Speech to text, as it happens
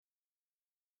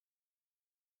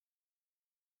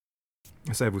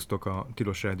Szervusztok, a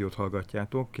Tilos rádiót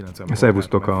hallgatjátok, 90.3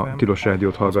 Szervusztok, a FM. Tilos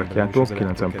rádiót hallgatjátok, Az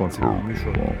electrocat 90.3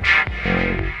 műsor.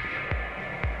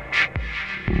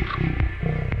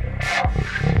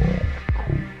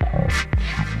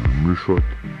 műsort.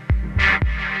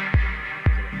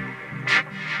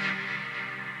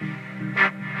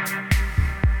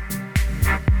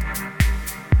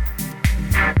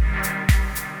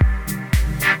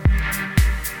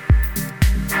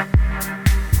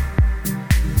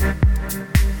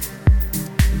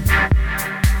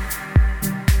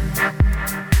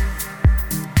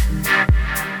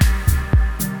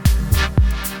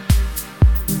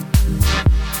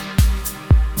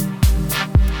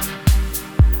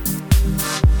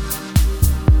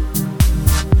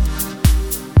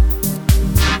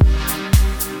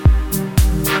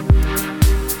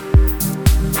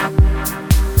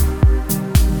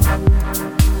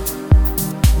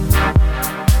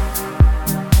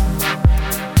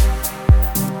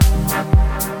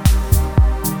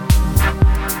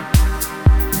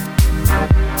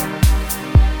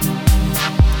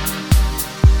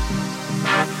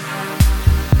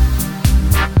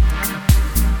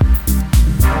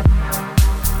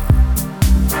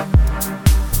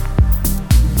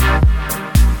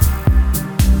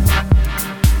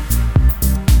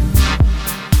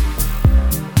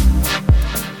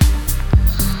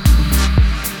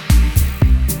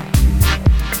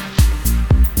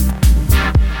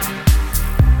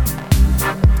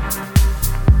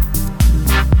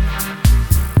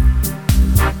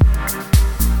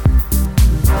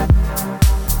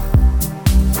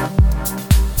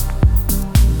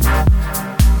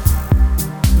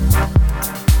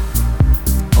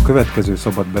 A következő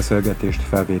szabad beszélgetést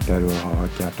felvételről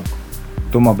hallhatjátok.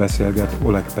 Toma beszélget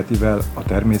Oleg Petivel a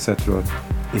természetről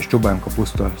és Csobánka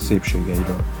puszta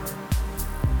szépségeiről.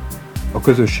 A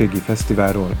közösségi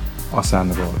fesztiválról,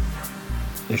 Aszánról,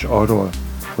 és arról,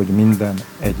 hogy minden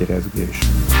egy rezgés.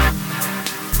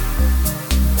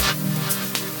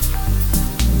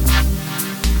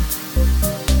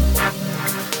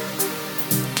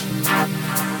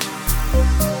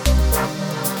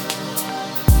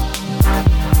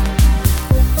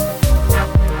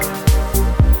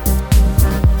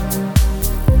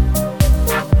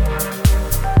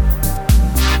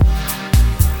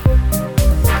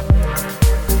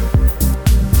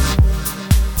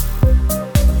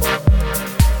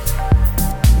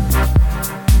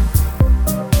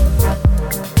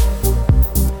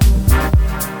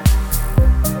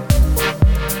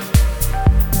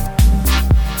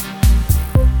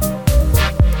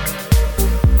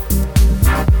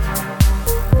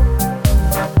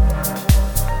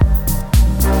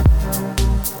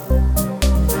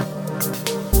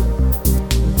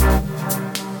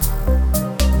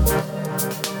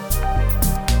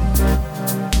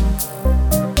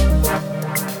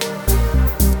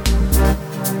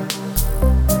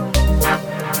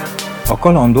 A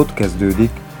kaland ott kezdődik,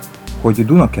 hogy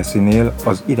Dunakeszinél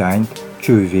az irányt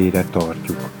Csővére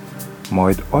tartjuk,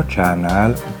 majd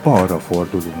Acsánál balra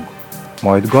fordulunk,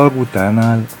 majd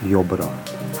Galgutánál jobbra.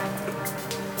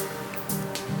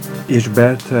 És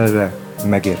Bertelre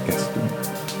megérkeztünk,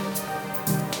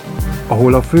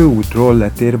 ahol a főútról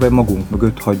letérve magunk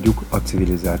mögött hagyjuk a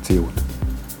civilizációt.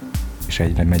 És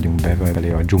egyre megyünk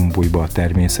befelé a dzsumbujba, a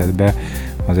természetbe,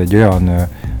 az egy olyan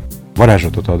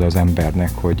varázslatot ad az embernek,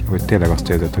 hogy tényleg azt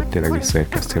érzed, hogy tényleg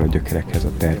visszaérkeztél a gyökerekhez,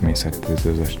 a természethez,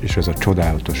 és ez a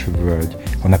csodálatos völgy.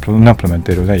 A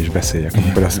naplementéről ne is beszéljek,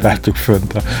 amikor azt látjuk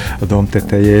fönt a domb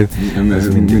tetején.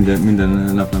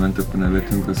 Minden naplementőkön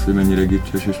nevetünk azt, hogy mennyire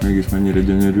gicses és mégis mennyire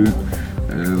gyönyörű.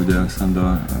 Ugye a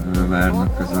Szanda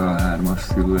várnak ez a hármas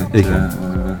sziluettje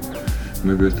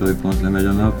mögött, ahogy pont lemegy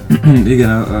a nap.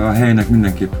 Igen, a helynek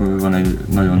mindenképp van egy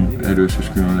nagyon erős és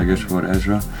különleges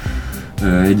varázsa.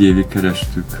 Egy évig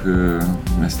kerestük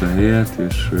ezt a helyet,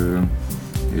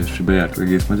 és bejártuk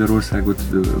egész Magyarországot.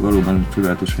 Valóban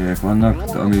csodálatos helyek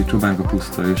vannak, de ami Csobánka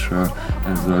puszta és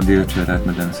ez a Dél-Cserrát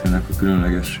medencének a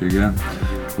különlegessége,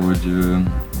 hogy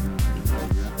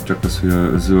csak az, hogy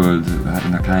a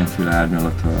zöldnek hányféle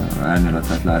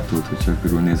árnyalatát látod, hogyha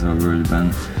körülnézel a völgyben.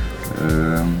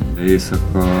 De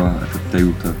éjszaka a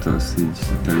tejutat azt így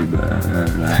telibe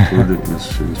látod,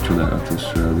 és csodálatos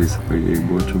az éjszakai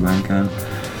égbolt Csobánkán.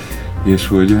 És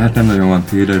hogy hát nem nagyon van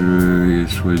térerő,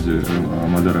 és hogy a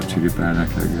madarak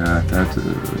csiripálnak reggel, tehát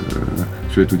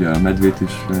sőt ugye a medvét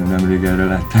is nemrég erre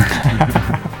látták.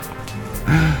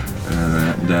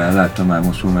 De láttam már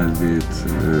mosómedvét,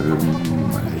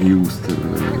 hiúzt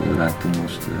láttam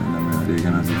most nem olyan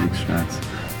régen az egyik srác,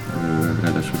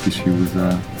 ráadásul kis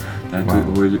hiúzzal. Tehát,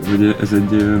 wow. hogy ez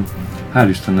egy hál'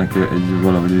 Istennek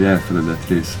valahogy egy elfeledett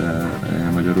része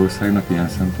Magyarországnak ilyen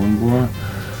szempontból,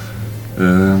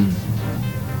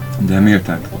 de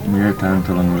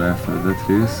méltántalanul elfeledett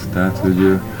rész, tehát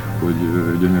hogy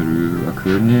gyönyörű a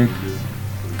környék,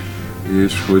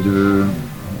 és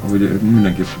hogy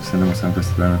mindenképp szerintem a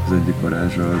Számfesztiválnak az egyik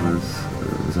varázsa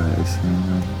az a helyszín.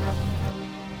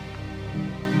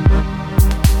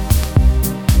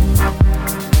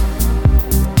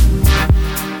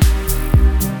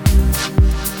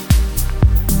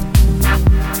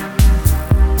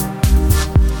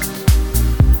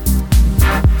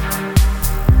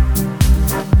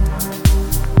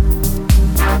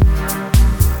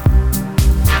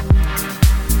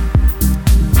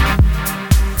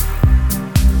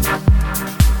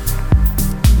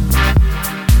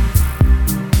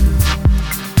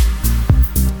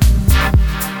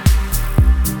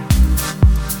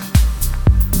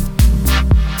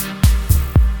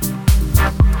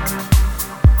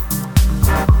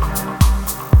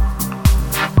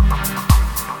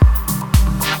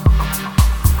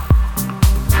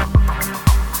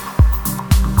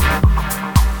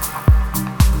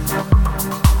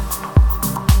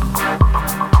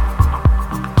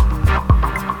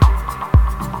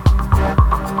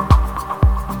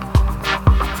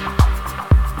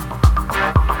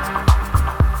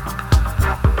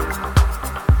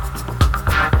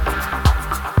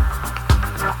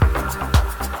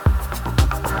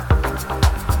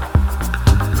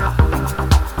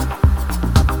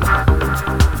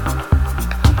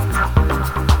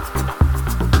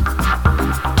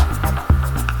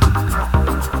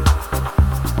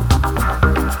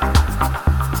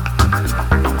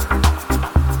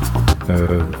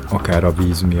 Akár a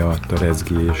víz miatt, a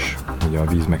rezgés, ugye a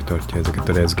víz megtartja ezeket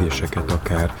a rezgéseket,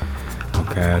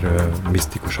 akár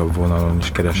misztikusabb vonalon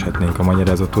is kereshetnénk a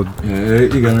magyarázatot.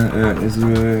 Igen,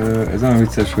 ez olyan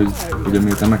vicces, hogy ugye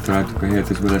miután megtaláltuk a helyet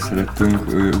és beleszerettünk,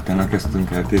 utána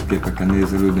kezdtünk el térképeken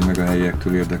nézelődni, meg a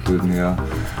helyektől érdeklődni a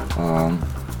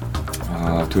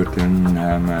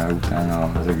történelme utána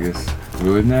az egész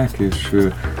völgynek, és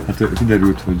hát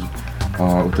kiderült, hogy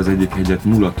ott az egyik hegyet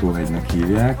Mulatóhegynek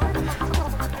hívják.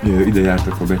 Ide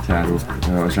jártak a betyárok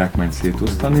a zsákmányt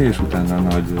szétosztani, és utána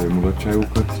nagy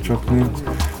mulatságokat csapni.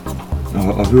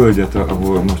 A völgyet,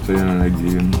 ahol most a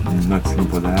jelenlegi nagy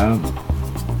színpad áll,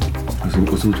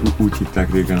 az úgy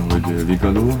hívták régen, hogy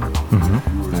Vigadó,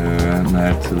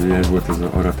 mert ugye ez volt ez az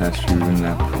aratási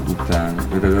ünnep után,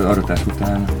 aratás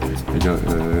után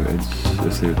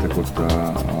összejöttek ott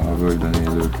a völgyben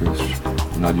élők, és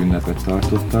nagy ünnepet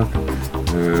tartottak.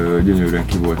 Gyönyörűen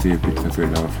ki volt építve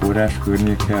például a forrás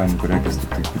környéke, amikor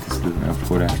elkezdték kitisztítani a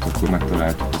forrást, akkor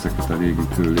megtaláltuk ezeket a régi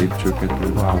kő lépcsőket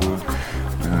például.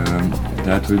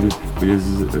 Tehát, hogy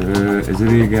ez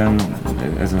régen,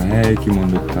 ez a hely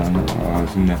kimondottan az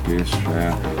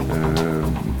ünneplésre,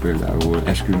 például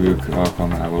esküvők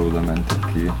alkalmával oda mentek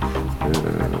ki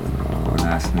a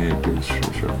násznép,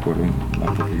 és akkor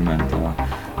napokig ment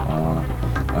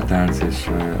a tánc és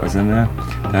a zene.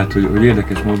 Tehát, hogy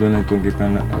érdekes módon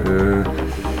tulajdonképpen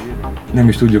nem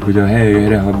is tudjuk, hogy a hely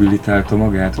rehabilitálta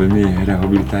magát, vagy mi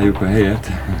rehabilitáljuk a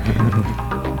helyet.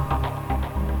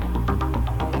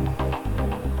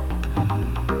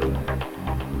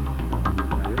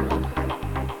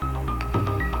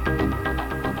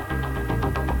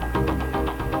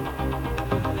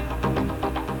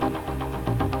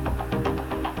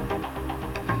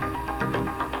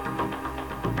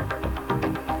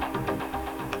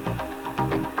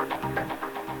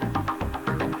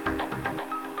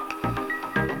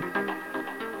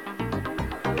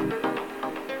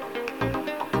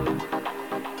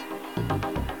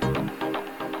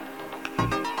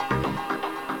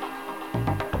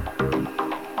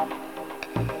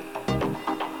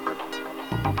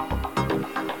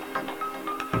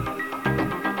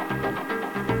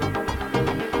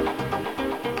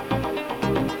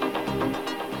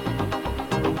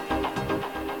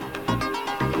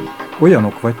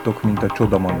 Olyanok vagytok, mint a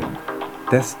csodamanók.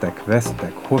 Tesztek,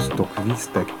 vesztek, hoztok,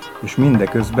 visztek, és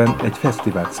mindeközben egy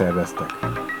fesztivált szerveztek,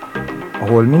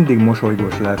 ahol mindig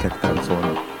mosolygós lelkek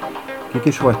táncolnak. Kik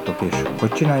is vagytok, és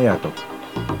hogy csináljátok?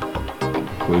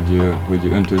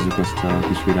 Hogy öntözzük azt a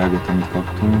kis virágot, amit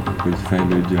kaptunk, hogy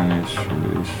fejlődjön és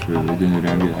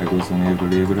gyönyörűen virágozzon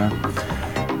évről évre.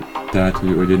 Tehát,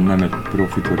 hogy nem egy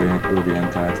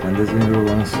profitorientált rendezvényről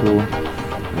van szó.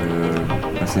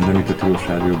 Szerintem itt a Tilos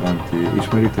Rádióban ti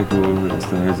ismeritek jól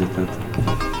ezt a helyzetet.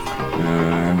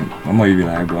 A mai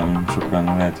világban sokan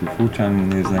lehet, hogy furcsán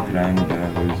néznek ránk, de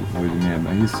hogy mi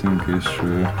ebben hiszünk, és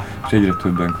egyre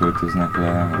többen költöznek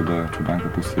le oda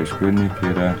Csobánkapuszta és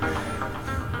környékére,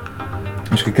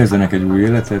 és kezdenek egy új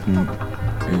életet,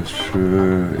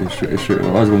 és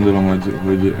azt gondolom,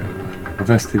 hogy a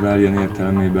fesztivál ilyen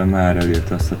értelemében már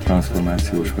elérte azt a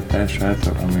transformációs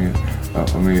hatását,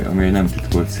 ami nem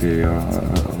titkolt célja,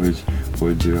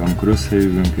 hogy amikor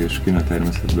összejövünk és kint a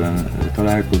természetben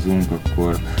találkozunk,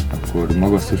 akkor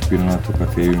magasztos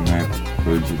pillanatokat éljünk meg,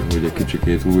 hogy egy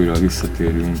kicsikét újra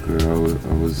visszatérjünk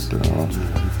ahhoz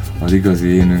az igazi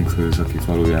énünkhöz, akik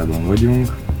valójában vagyunk.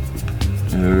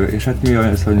 És hát mi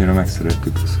ezt annyira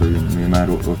megszerettük, hogy mi már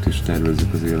ott is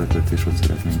tervezzük az életet, és ott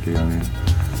szeretnénk élni.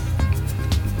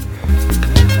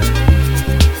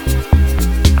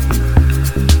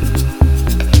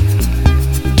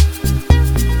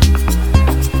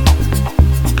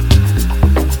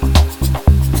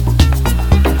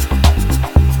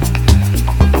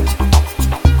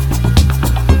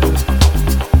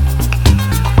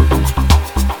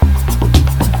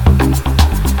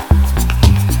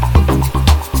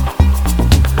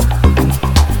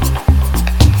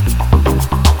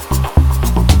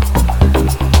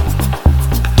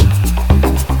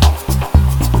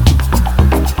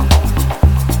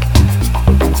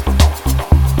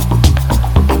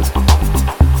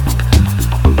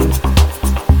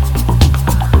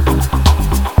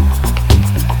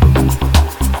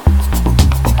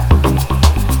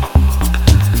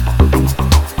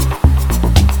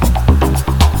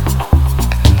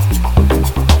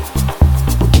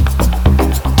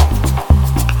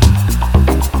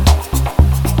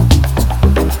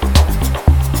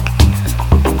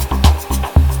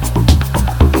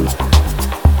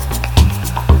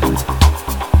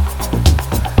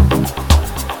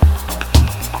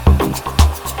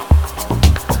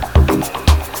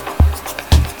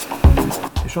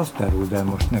 És azt áruld el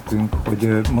most nekünk,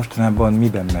 hogy mostanában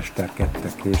miben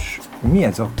mesterkedtek, és mi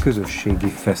ez a közösségi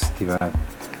fesztivál?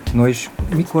 No és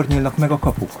mikor nyílnak meg a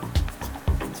kapuk?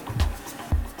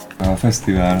 A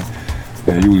fesztivál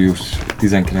július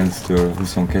 19-től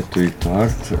 22-ig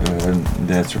tart,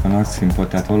 de ez csak a nagy színpad,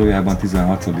 tehát valójában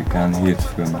 16-án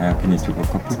hétfőn kinyitjuk a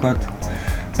kapukat.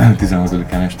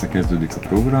 16-án este kezdődik a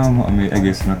program, ami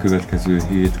egészen a következő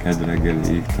hét kedd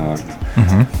reggelig tart.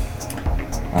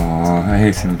 A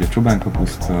helyszín ugye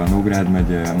Csobánkapuszta, Nógrád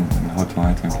megye,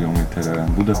 60-70 km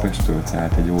Budapesttől,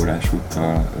 tehát egy órás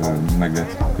úttal meg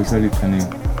lehet közelíteni.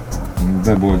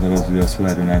 Weboldal az ugye a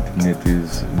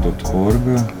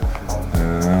solarunitednatives.org,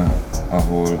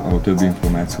 ahol több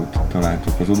információt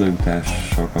találtok az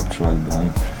odajutással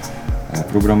kapcsolatban,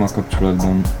 programmal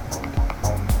kapcsolatban.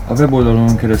 A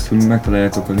weboldalon keresztül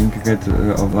megtaláljátok a linkeket,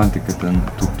 a Vantiketen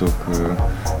tudtok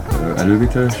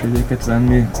előviteles jegyeket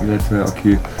venni, illetve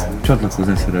aki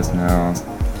csatlakozni szeretne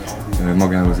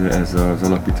magához ez az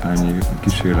alapítványi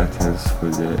kísérlethez,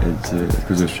 hogy egy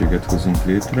közösséget hozzunk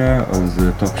létre, az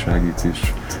tagságit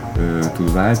is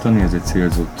tud váltani, ez egy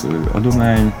célzott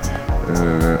adomány,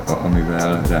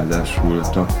 amivel ráadásul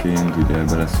tagként ugye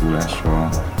beleszólása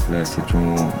lesz egy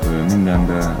csomó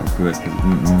mindenbe, a következő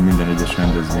minden egyes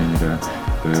rendezvényre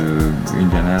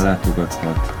ingyen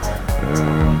ellátogathat,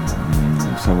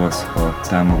 szavazhat,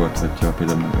 támogathatja,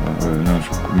 például nagyon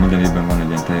sok, minden évben van egy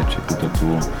ilyen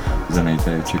tehetségkutató, zenei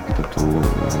tehetségkutató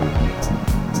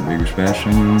végülis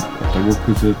versenyünk a tagok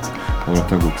között, ahol a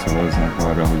tagok szavaznak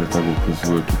arra, hogy a tagok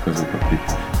közül kik azok, akik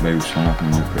bejussanak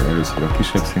mondjuk először a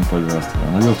kisebb színpadra, aztán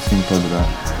a nagyobb színpadra.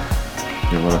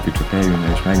 Ha valaki csak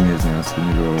eljönne és megnézni azt, hogy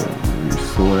miről is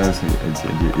szól ez,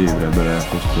 egy évre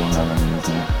belekóstolna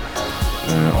megnézni,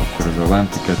 akkor az a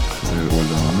Vantiket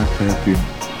oldalon megteheti.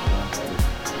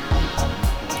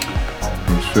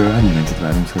 És hát mindenkit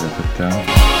várunk szeretettel.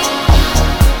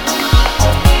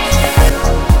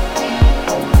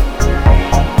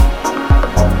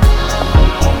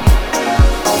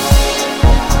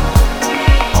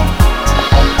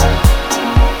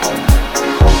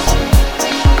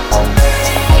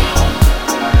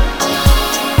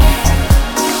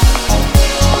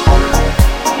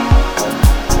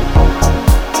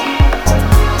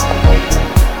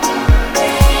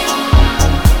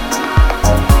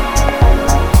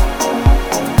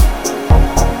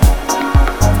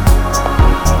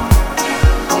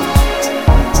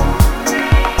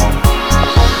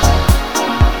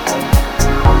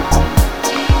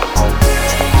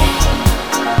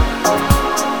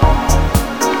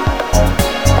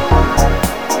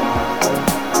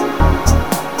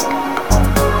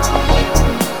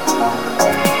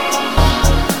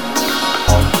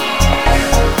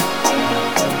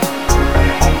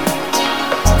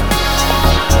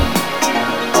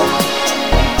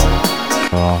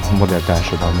 Modern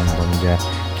társadalmunkban ugye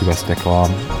kivesztek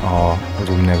az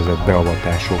úgynevezett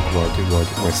beavatások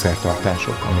vagy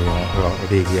szertartások, ami a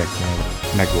régieknél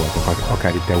megvoltak,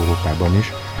 akár itt Európában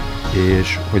is.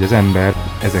 és hogy az ember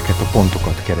ezeket a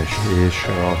pontokat keres, és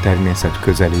a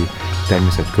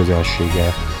természet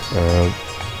közelsége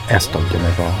ezt adja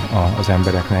meg az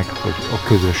embereknek, hogy a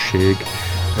közösség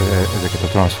ezeket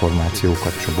a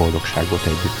transformációkat és a boldogságot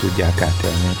együtt tudják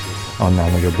átélni. Annál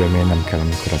nagyobb élmény nem kell,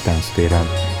 amikor a tánctéren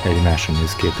egymásra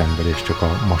néz két ember, és csak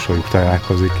a mosolyuk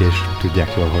találkozik, és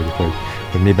tudják jól,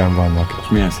 hogy miben vannak. És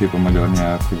milyen szép a magyar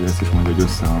nyelv, hogy ezt is mondja, hogy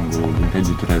összehangolódunk,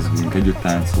 együtt rezgünk, együtt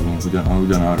táncolunk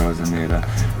ugyanarra a zenére.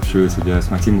 Sőt, ugye ezt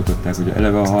már kimutatták, hogy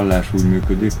eleve a hallás úgy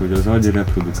működik, hogy az agy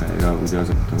reprodukálja ugye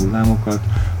azokat a hullámokat,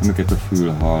 amiket a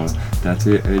fül hall. Tehát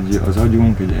az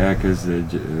agyunk elkezd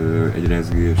egy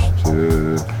rezgést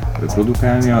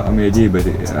produkálnia, ami egy éber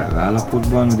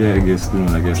állapotban ugye egész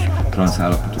különleges transz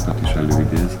állapotokat is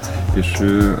előidéz. És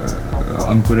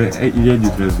amikor így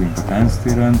együtt rezgünk a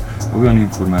tánctéren, olyan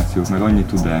információk, meg annyi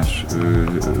tudás,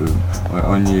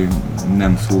 annyi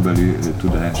nem szóbeli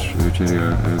tudás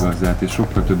cserél gazdát, és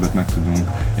sokkal többet megtudunk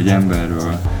egy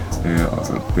emberről,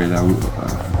 például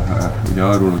ugye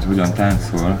arról, hogy hogyan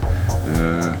táncol,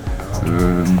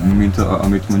 mint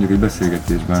amit mondjuk egy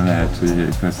beszélgetésben lehet, hogy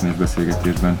egy percnyi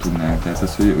beszélgetésben tudnánk. Tehát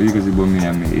az, hogy igaziból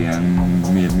milyen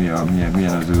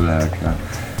az ő lelke.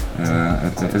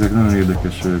 Ezek nagyon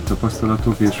érdekes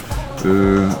tapasztalatok, és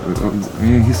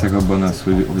én hiszek abban az,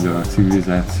 hogy a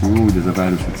civilizáció, ugye ez a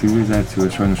városi civilizáció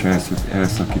sajnos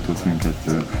elszakított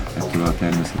minket ettől a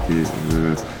természeti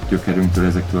gyökerünktől,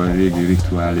 ezektől a régi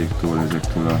rituáléktól,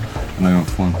 ezektől a nagyon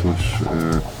fontos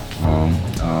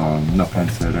a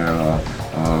naprendszerrel,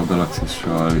 a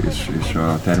galaxissal és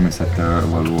a természettel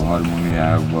való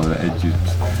harmóniával együtt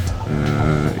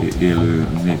élő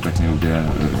népeknél ugye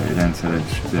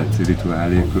rendszeresített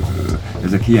rituálék,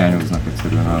 ezek hiányoznak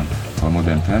egyszerűen a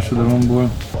modern társadalomból.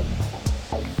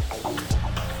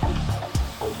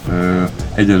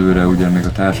 Egyelőre ugye még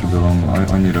a társadalom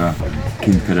annyira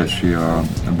kint keresi a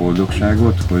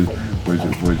boldogságot, hogy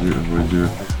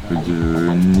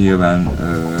nyilván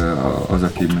az,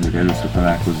 aki mondjuk először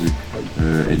találkozik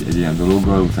egy ilyen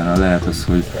dologgal, utána lehet az,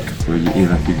 hogy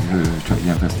évekig csak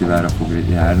ilyen fesztiválra fog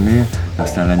járni, de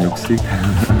aztán lenyugszik.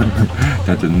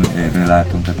 Tehát én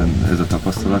látom, tehát ez a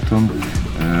tapasztalatom,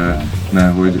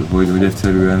 mert hogy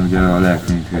egyszerűen ugye a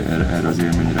lelkünk erre az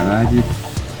élményre vágyik,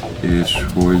 és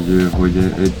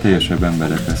hogy egy teljesebb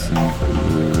emberek leszünk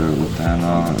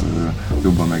utána,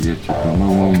 jobban megértjük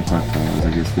magunkat, az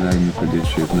egész világ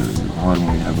működését,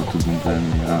 harmóniában tudunk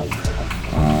lenni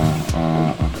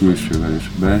a külsővel és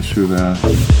a belsővel.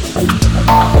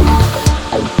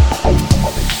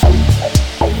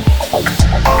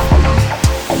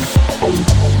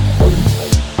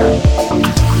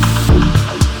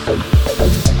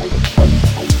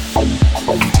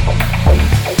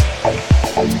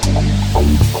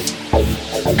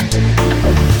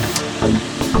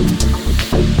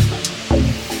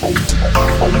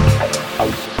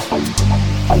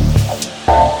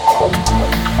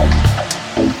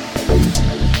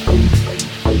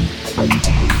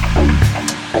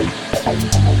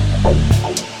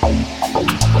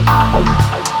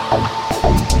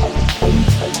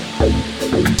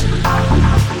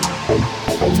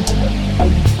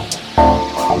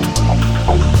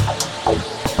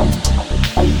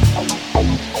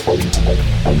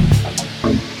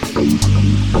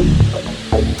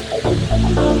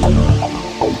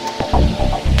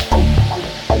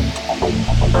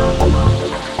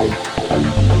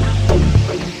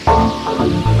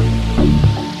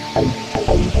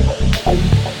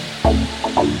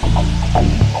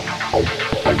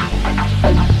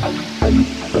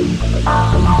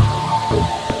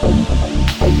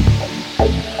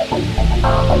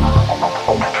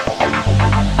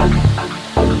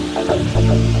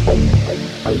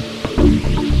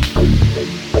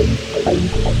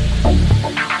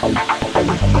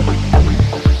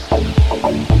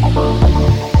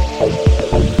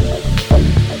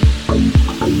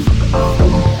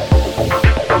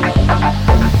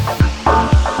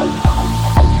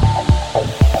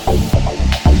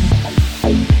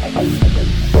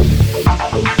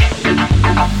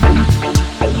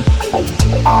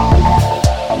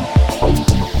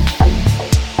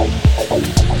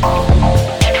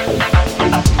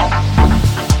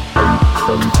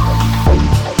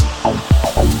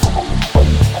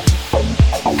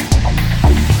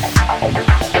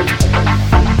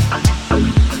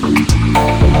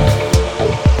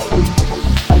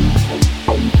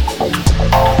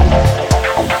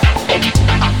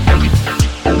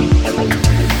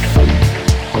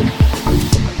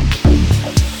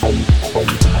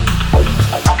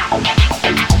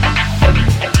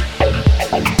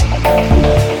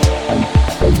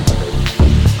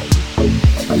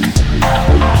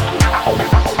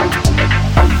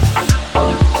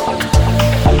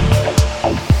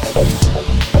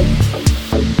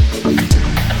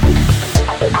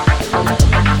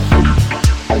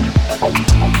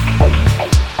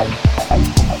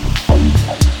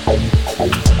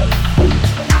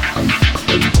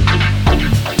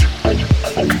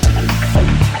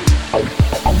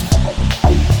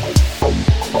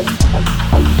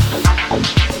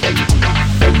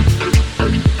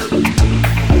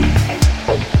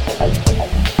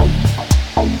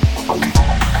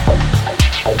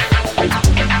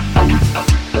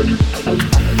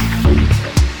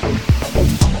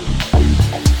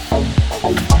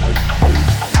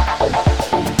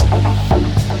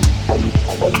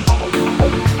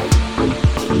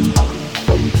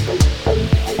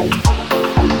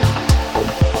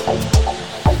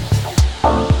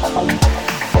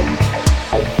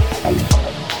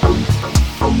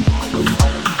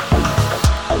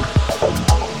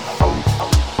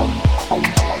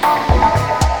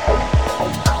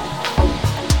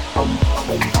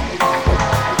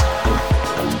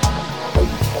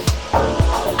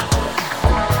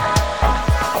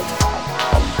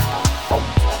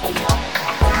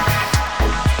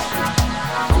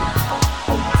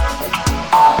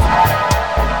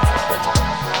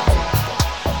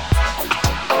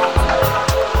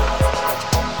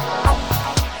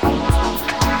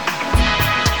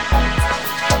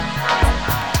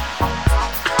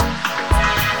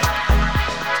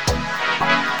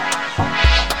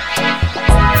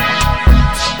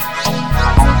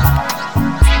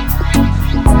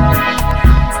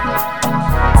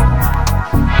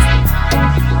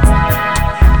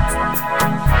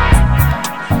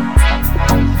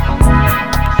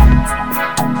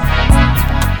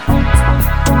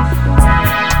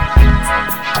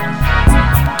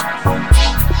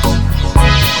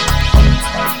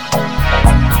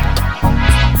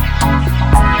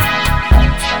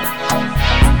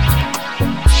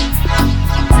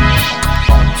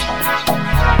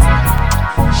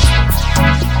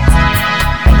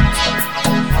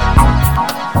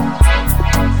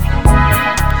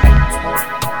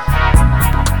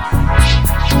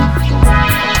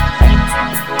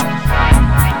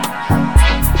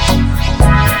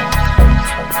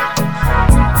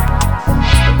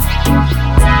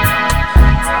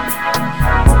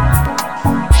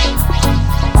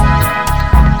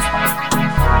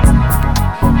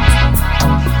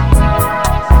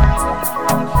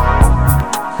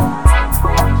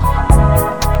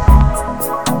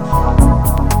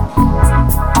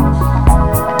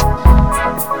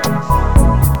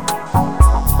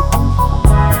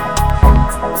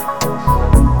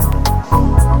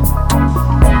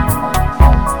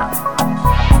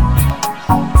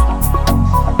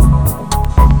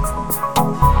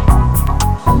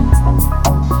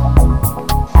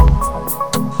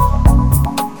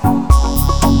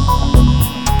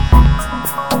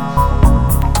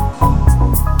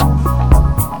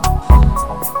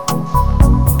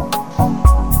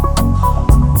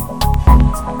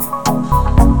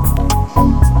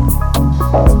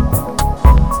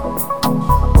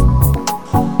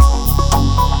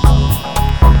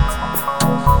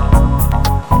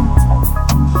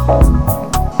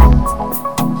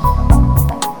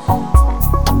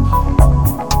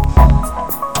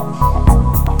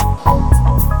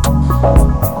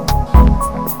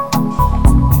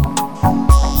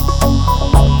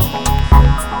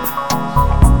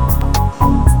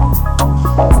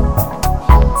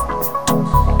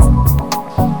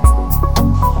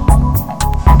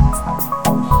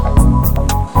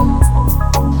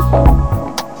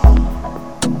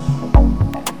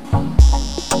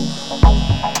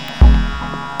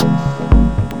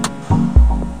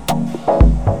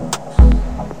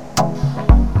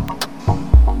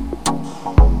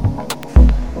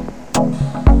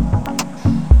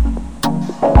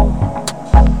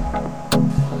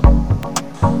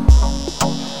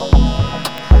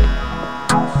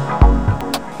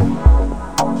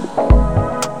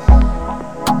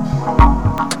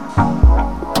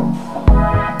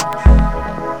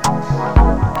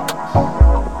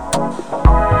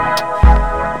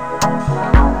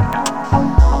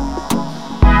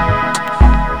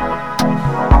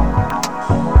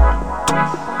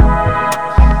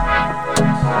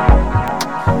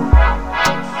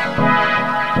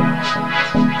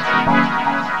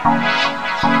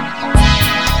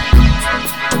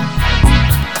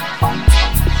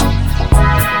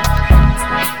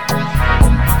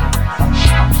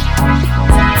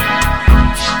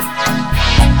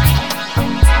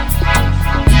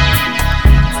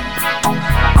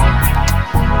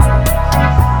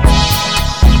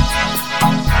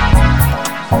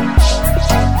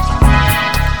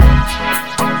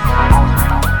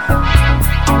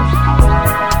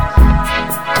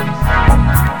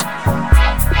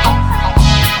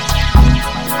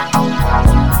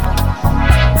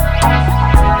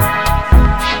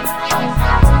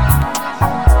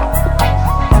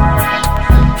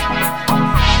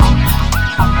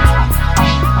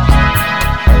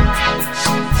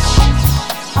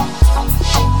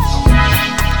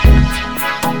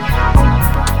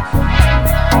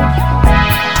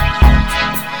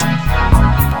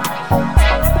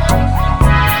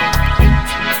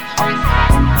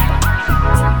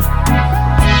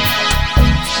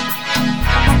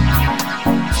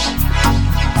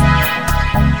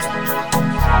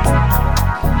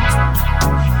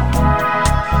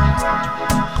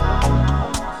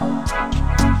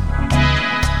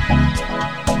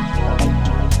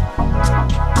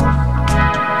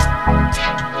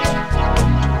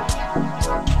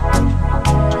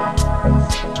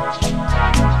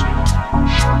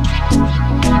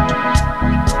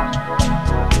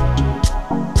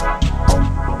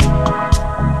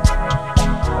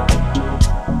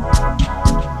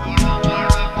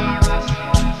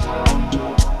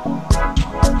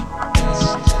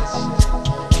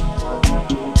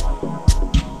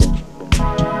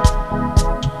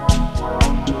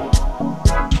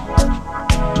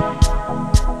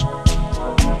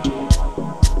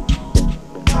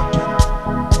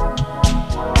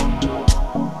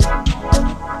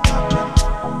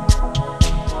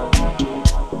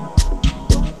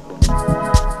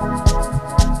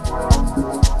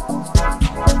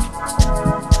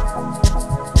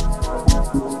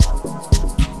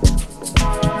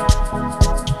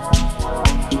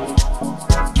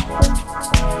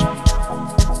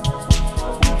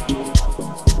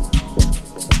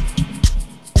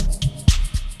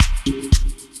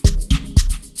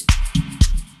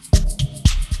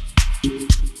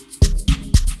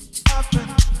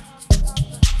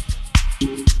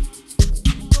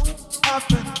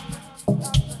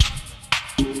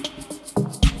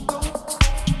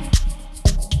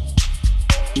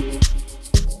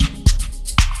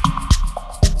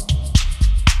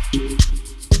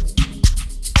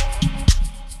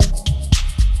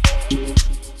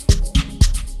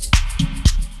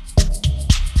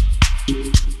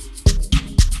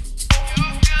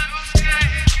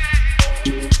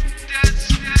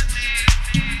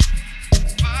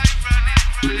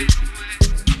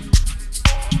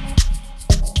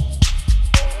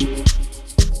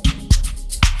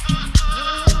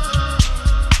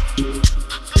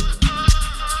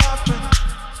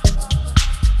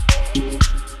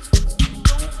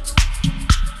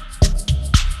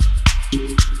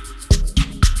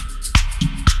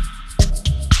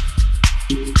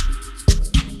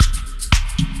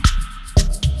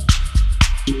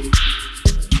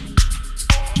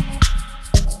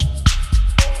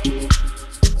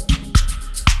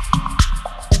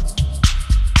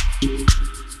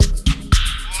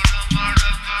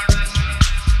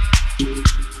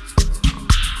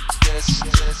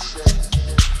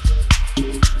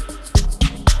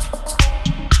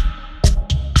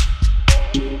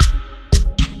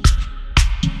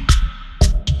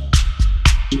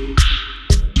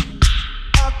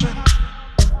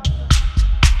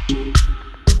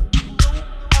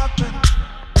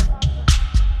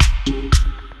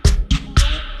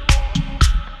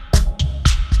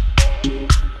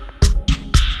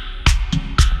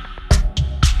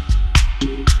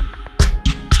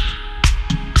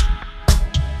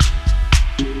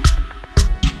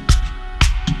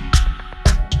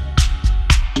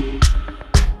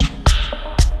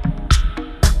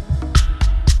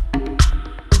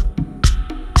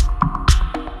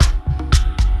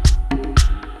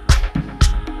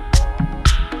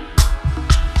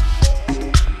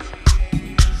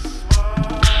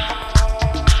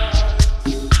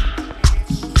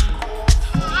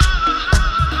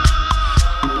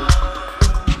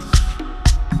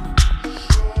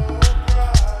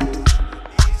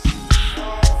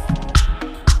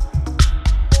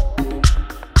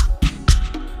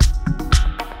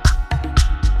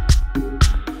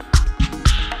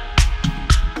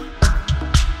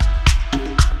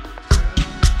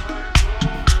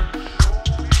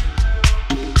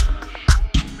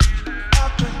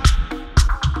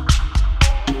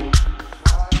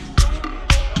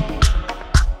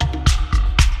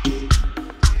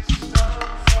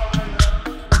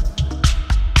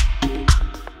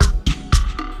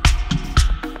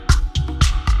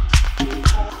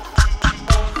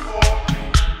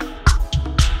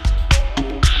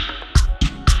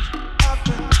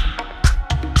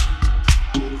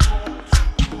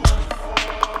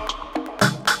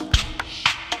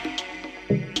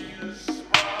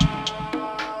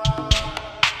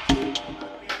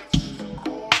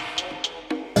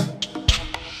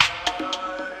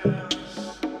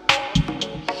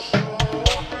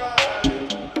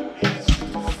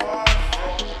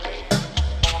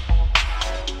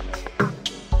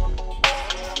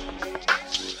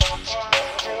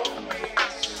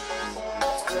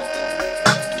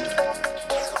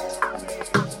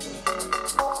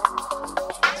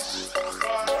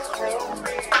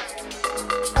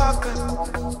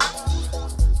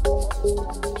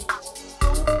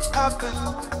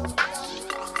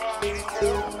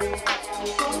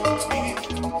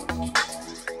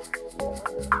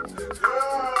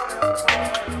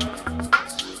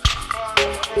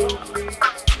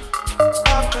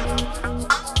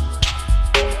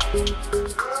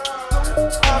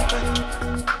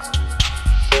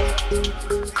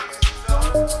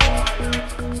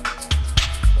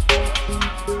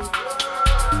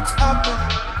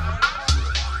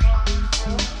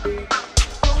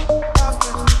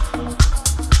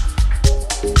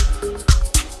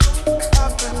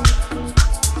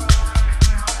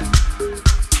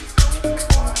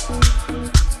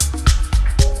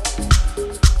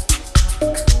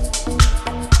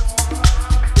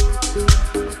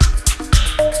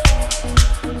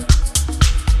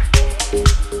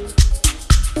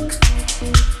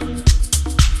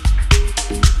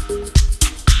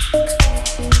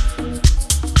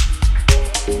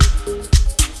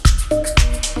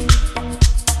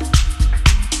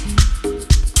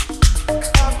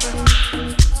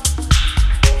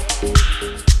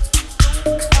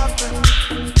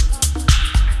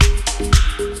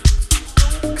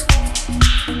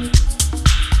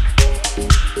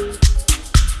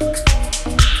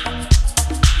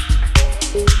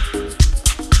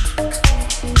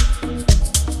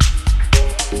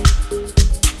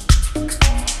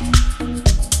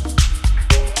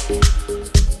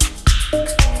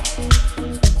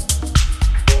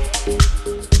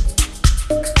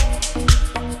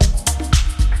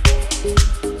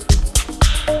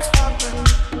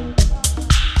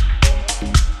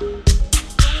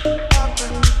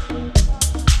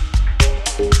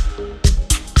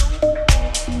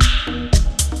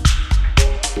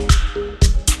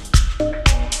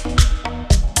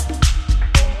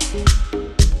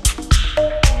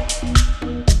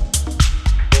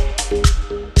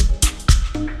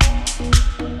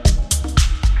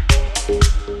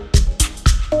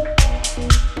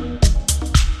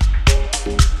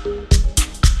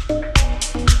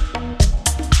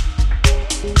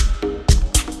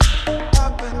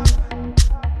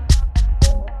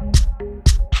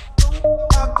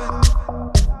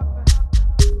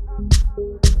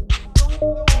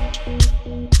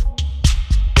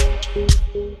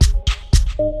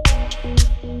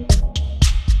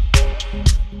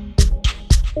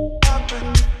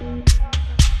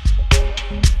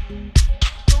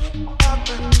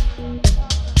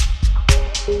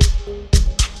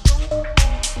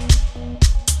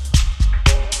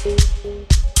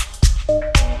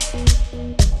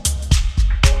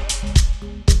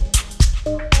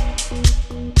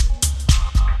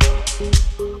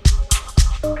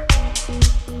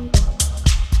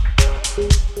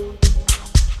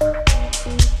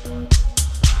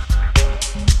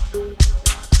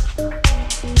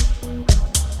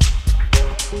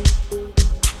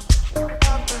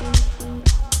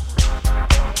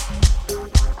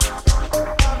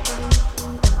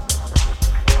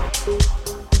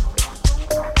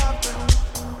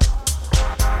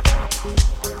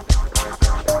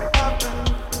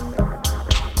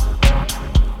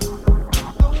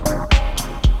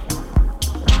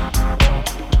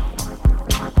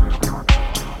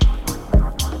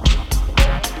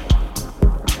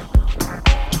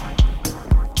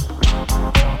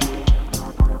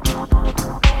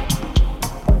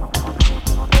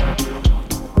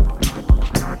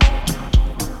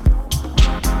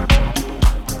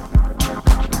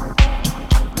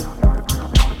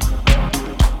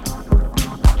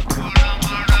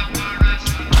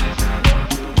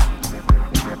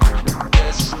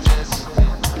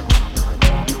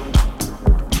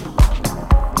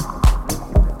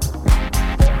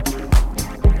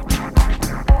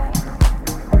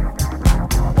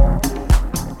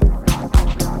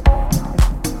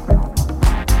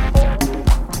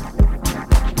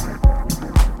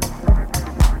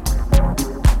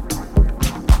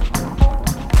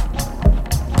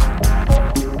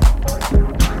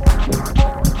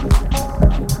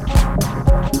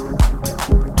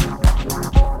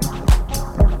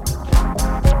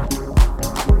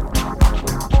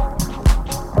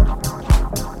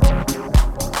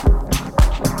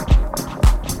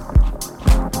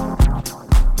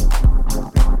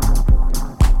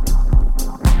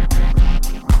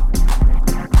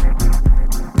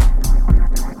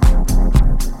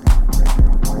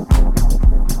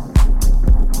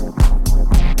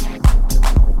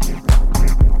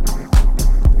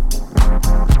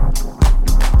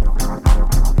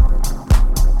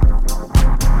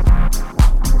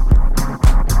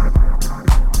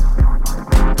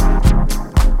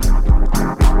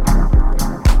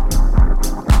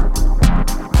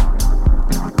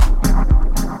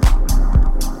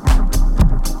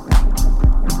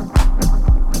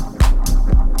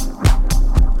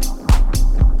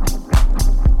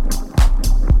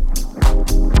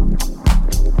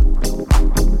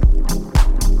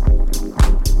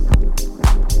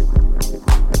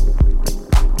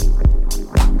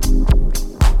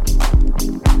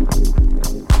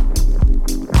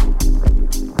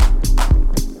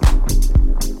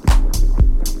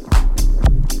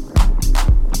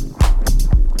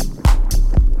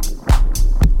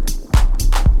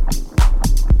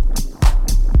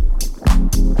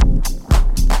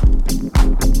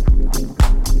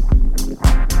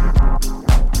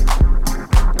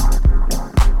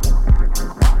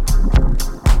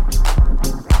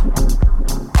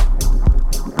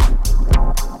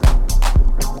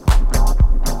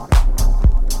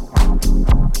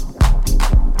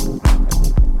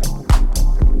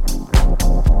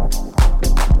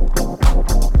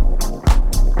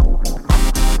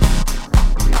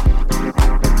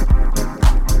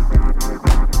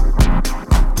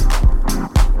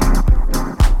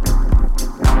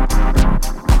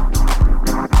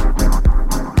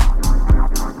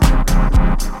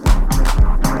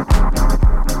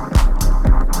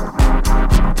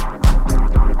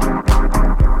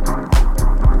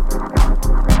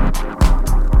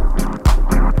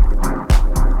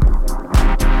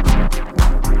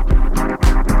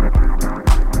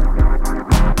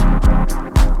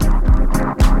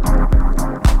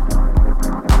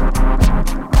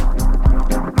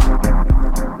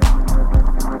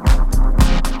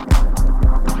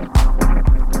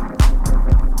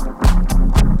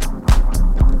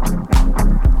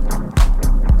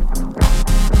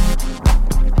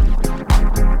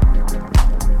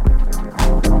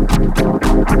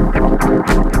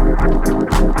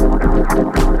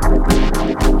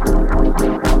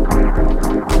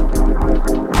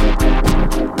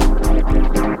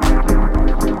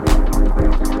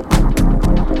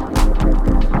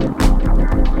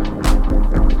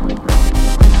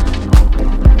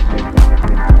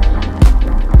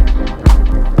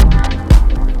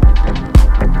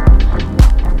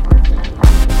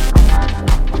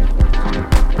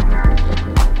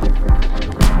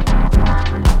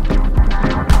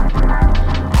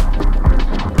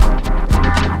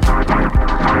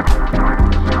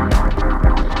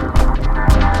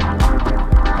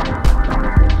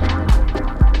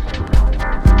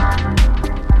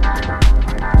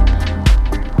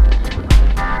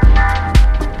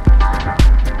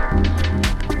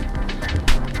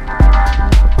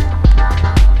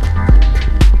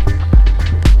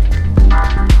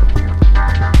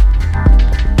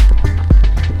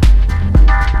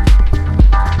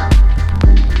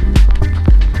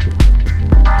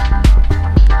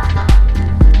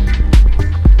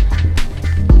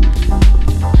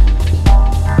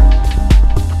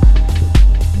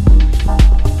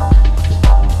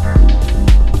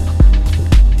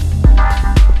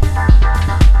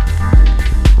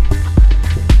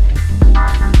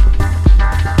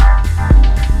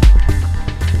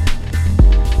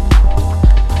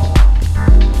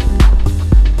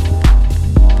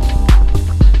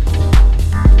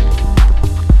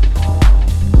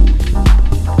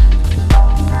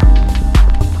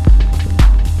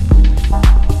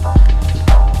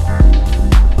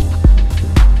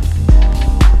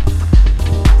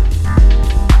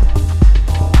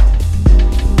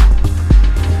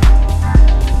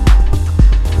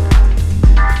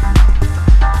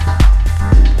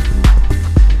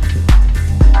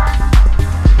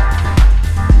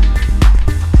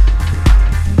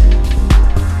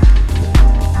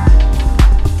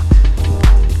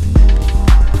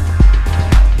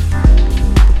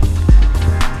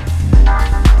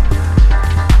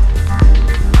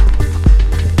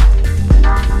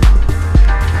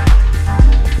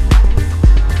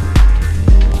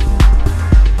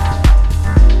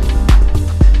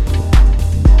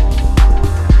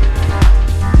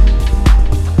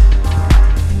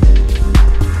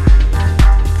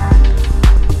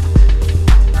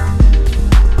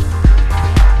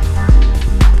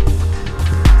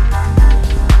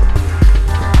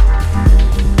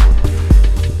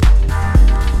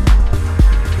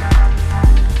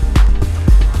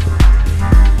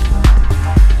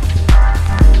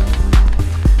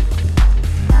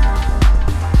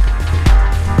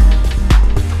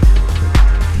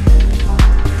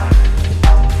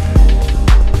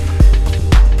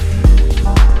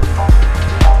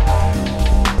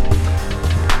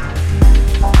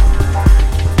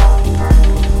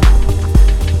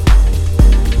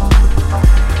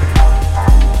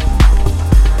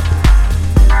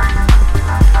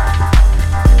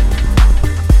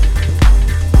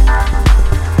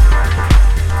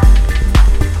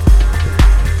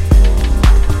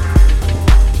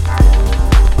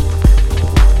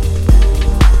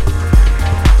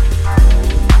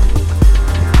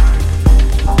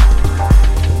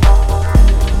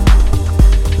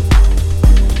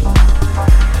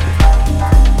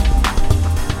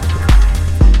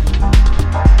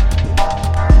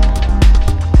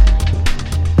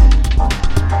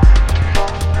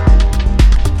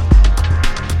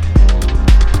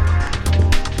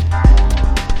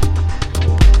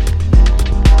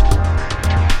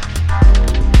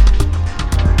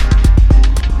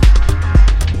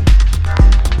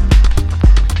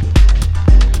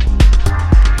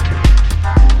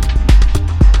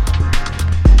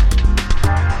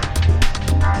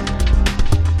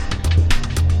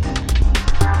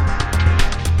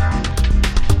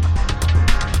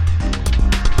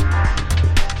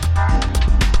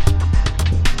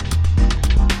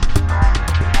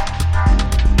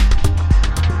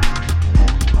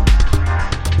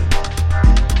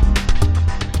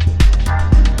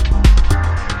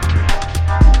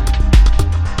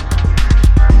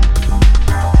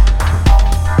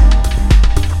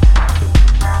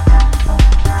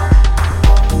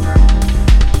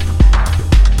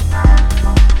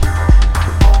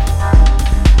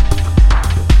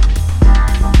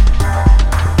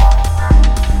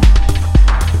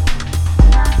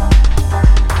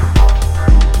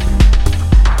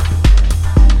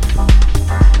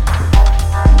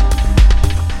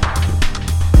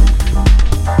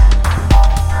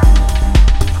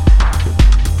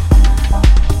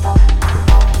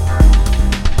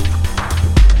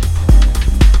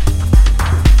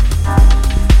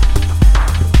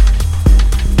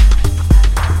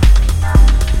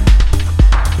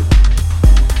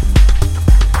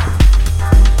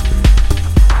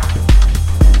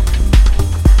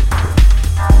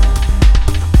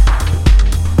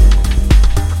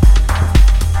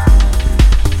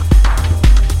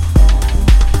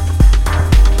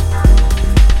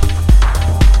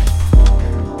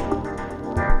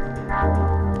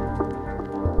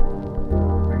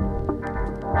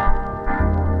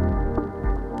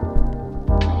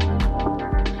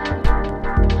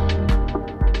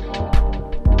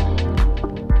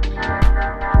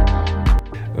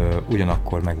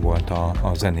 ugyanakkor megvolt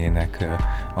a zenének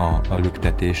a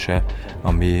lüktetése,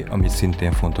 ami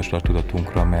szintén fontos a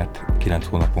tudatunkra, mert 9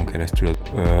 hónapon keresztül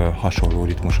hasonló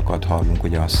ritmusokat hallunk,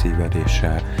 ugye a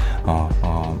szívverése,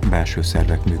 a belső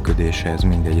szervek működése, ez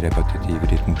mindegy repetitív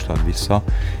ritmust ad vissza,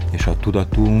 és a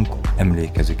tudatunk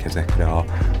emlékezik ezekre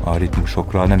a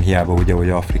ritmusokra. Nem hiába ugye, hogy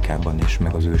Afrikában is,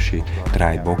 meg az ősi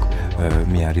tribe-ok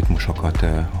milyen ritmusokat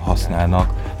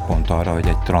használnak, pont arra, hogy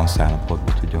egy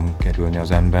transzállapotba tudjon kerülni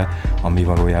az ember, ami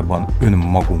valójában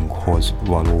önmagunkhoz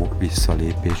való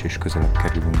visszalépés, és közelebb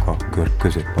kerülünk a kör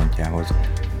középpontjához.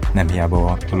 Nem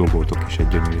hiába a logótok is egy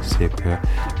gyönyörű szép,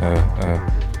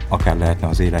 akár lehetne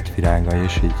az életvirága,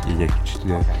 és így egy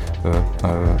kicsit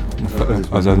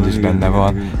azon is benne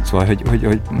van. Szóval,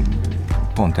 hogy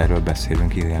pont erről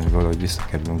beszélünk, igen, valahogy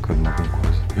visszakerülünk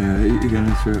önmagunkhoz. Igen,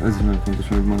 és az is nagyon fontos,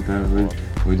 amit mondtál,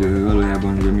 hogy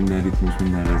valójában ugye minden ritmus,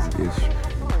 minden rezgés.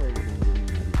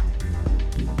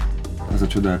 Az a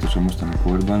csodálatos a mostani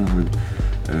korban, hogy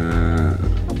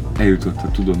eljutott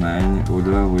a tudomány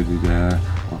oda, hogy ugye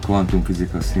a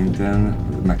kvantumfizika szinten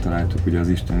megtaláltuk ugye az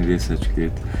isteni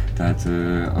részecskét. Tehát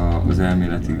az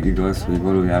elméletig igaz, hogy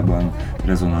valójában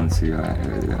rezonancia,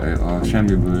 a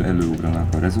semmiből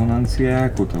előugranak a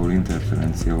rezonanciák, ott ahol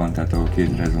interferencia van, tehát ahol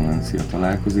két rezonancia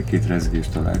találkozik, két rezgés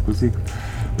találkozik,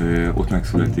 ott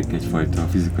megszületik egyfajta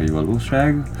fizikai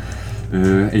valóság,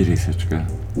 egy részecske.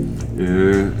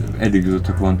 Eddig jutott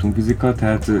a kvantumfizika,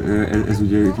 tehát ez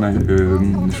ugye itt már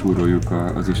súroljuk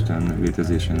az Isten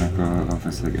létezésének a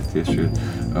feszegetését.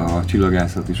 A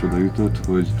csillagászat is oda jutott,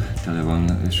 hogy tele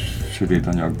van sötét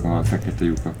anyaggal, fekete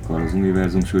lyukakkal az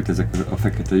univerzum, sőt ezek a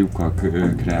fekete lyukak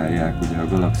kreálják ugye a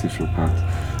galaxisokat.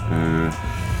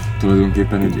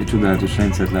 Tulajdonképpen egy csodálatos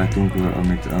rendszert látunk,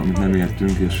 amit nem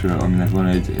értünk, és aminek van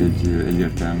egy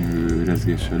egyértelmű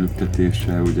rezgése,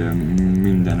 lüktetése, ugye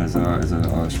minden ez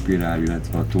a spirál,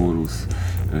 illetve a tórusz,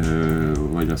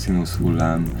 vagy a színusz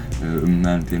hullám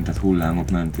mentén, tehát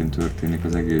hullámok mentén történik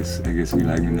az egész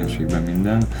világ mindenségben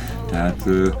minden. Tehát,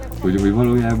 hogy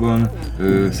valójában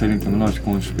szerintem a nagy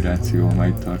konspiráció, ha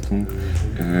itt tartunk,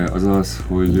 az az,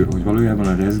 hogy valójában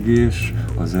a rezgés,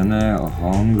 a zene, a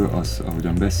hang, az,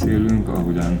 ahogyan beszélünk,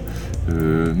 ahogyan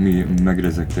mi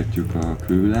megrezegtetjük a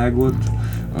külvilágot,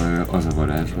 az a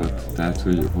varázslat. Tehát,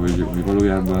 hogy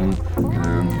valójában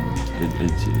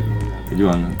egy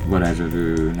olyan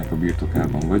varázserőnek a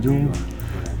birtokában vagyunk,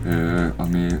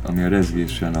 ami a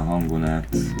rezgésen, a hangon át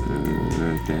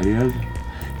terjed,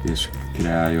 és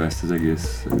kreálja ezt az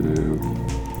egész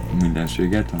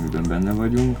mindenséget, amiben benne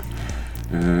vagyunk.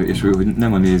 És hogy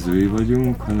nem a nézői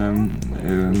vagyunk, hanem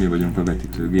mi vagyunk a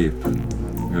vetítőgép,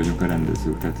 mi vagyunk a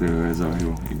rendezők, tehát ez a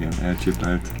jó, igen,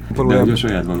 elcsépelt. De ugye a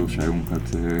saját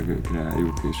valóságunkat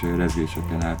kreáljuk, és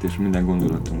rezgéseken át, és minden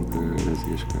gondolatunk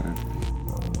rezgés kreál.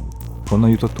 Honnan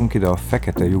jutottunk ide? A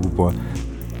fekete lyukból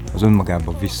az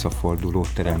önmagába visszaforduló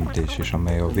teremtés, és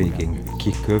amely a végén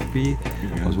kiköpi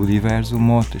az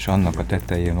univerzumot, és annak a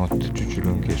tetején ott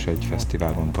csücsülünk, és egy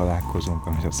fesztiválon találkozunk,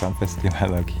 amit a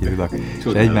Számfesztiválnak hívnak, és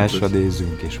egymásra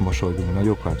nézünk, és mosolygunk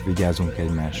nagyokat, vigyázunk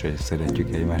egymásra, és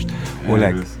szeretjük egymást.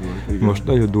 Oleg, most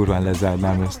nagyon durván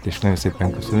lezárnám ezt, és nagyon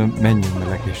szépen köszönöm, menjünk be,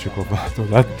 lekéssük a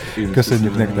vonatodat.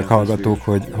 Köszönjük nektek, hallgatók,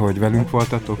 hogy velünk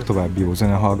voltatok, további jó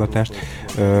zenehallgatást.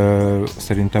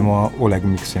 Szerintem a Oleg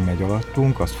mixén megy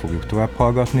alattunk, azt fogjuk tovább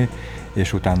hallgatni,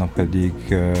 és utána pedig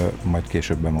majd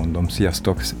később bemondom.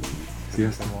 Sziasztok!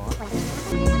 Sziasztok!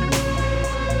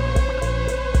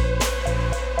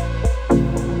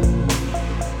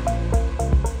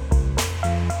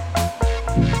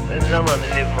 Someone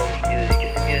live amongst music.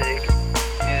 It's music.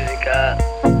 Music, a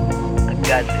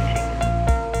godly thing.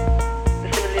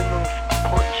 Listen, live amongst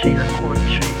country and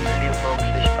country. Live amongst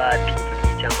fish bad people.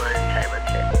 Each a man in time and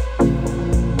set.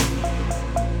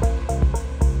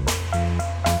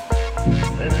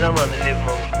 Someone live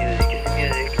amongst music. It's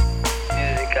music.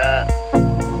 Music, a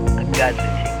godly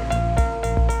thing.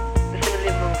 Listen,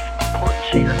 live amongst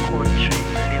country and country.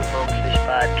 Live amongst fish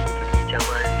bad people. Each a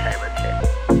man in time and set.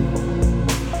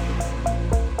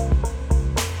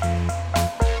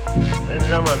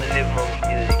 Someone live amongst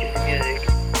music, it's music.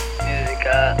 Music,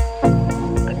 a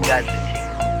godly thing.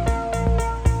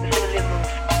 Listen, live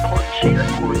amongst country and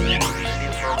country. Live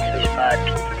amongst fish bad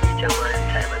people. Each a man in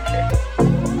time and set.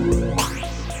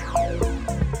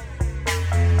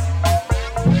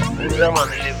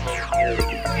 Someone live amongst music,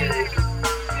 it's music.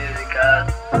 Music, a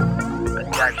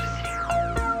godly thing.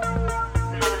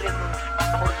 Listen, live amongst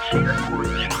country and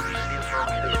country. Live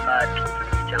amongst fish bad people.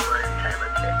 Each a man in time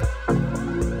and set.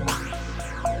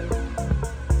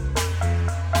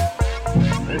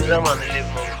 Someone live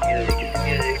amongst music, it's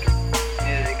music.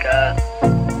 Music, a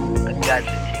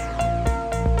godly thing.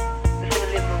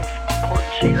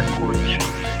 country,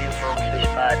 live amongst such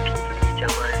bad people, each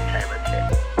man in time and say.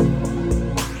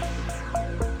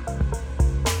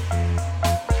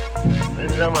 When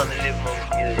the man live amongst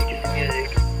music, it's music,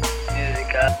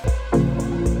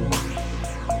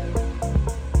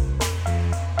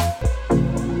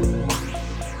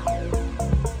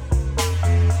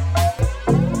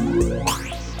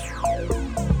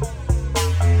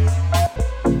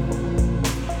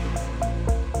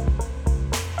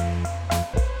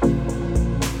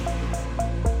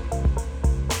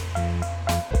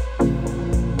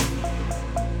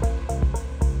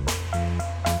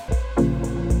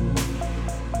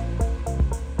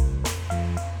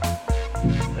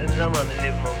 when the man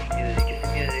live amongst music, it's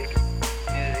music,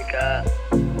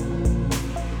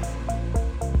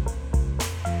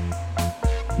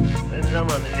 when the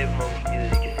man live amongst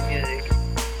music, it's music,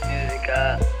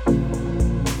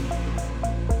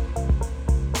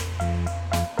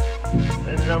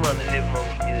 when the man live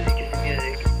amongst music, it's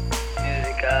music,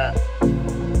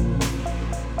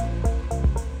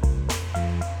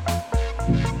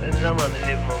 when the man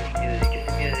live amongst music, it's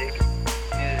music,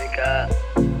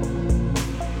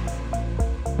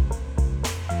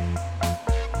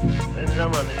 when the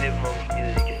man live amongst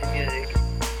music, it's music,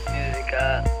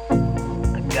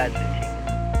 and God's the thing.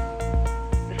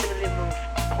 Listen, live amongst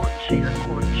country,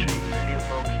 live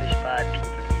amongst such bad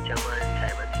people, each man in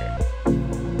time and say.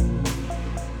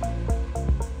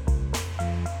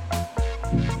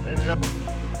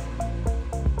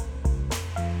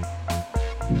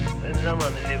 When the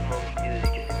man live amongst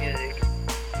music, it's music,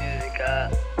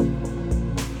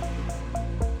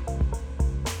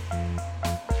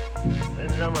 when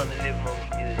the man live amongst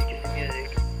music, it's music,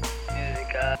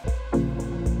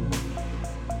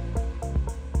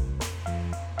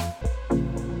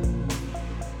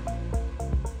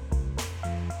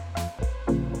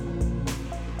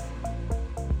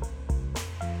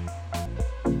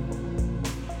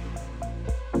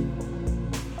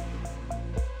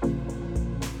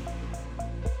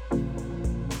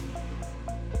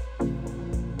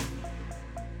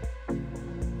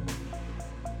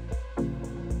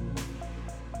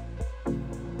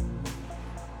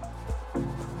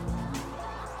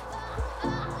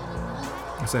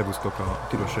 Szervusztok, a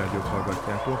Tilos rádiót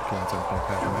hallgatjátok,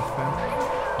 90.3 FM,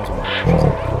 azonban is az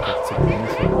electrocat című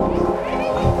műsorban.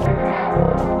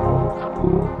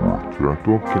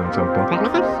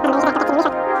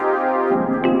 90.3.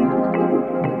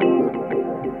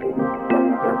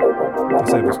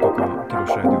 Szervusztok, a Tilos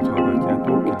rádiót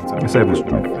hallgatjátok, 90.3 FM.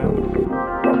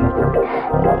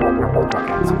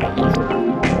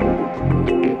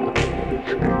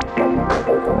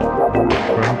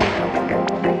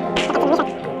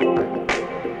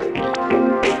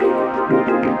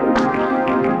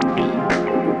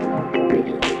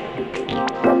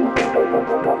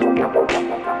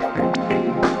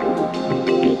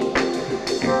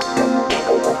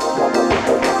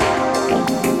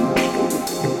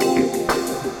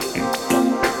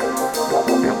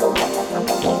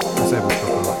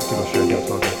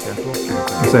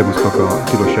 Szervusztok, a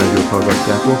Tilos rádiót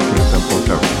hallgatjátok,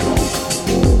 90.3.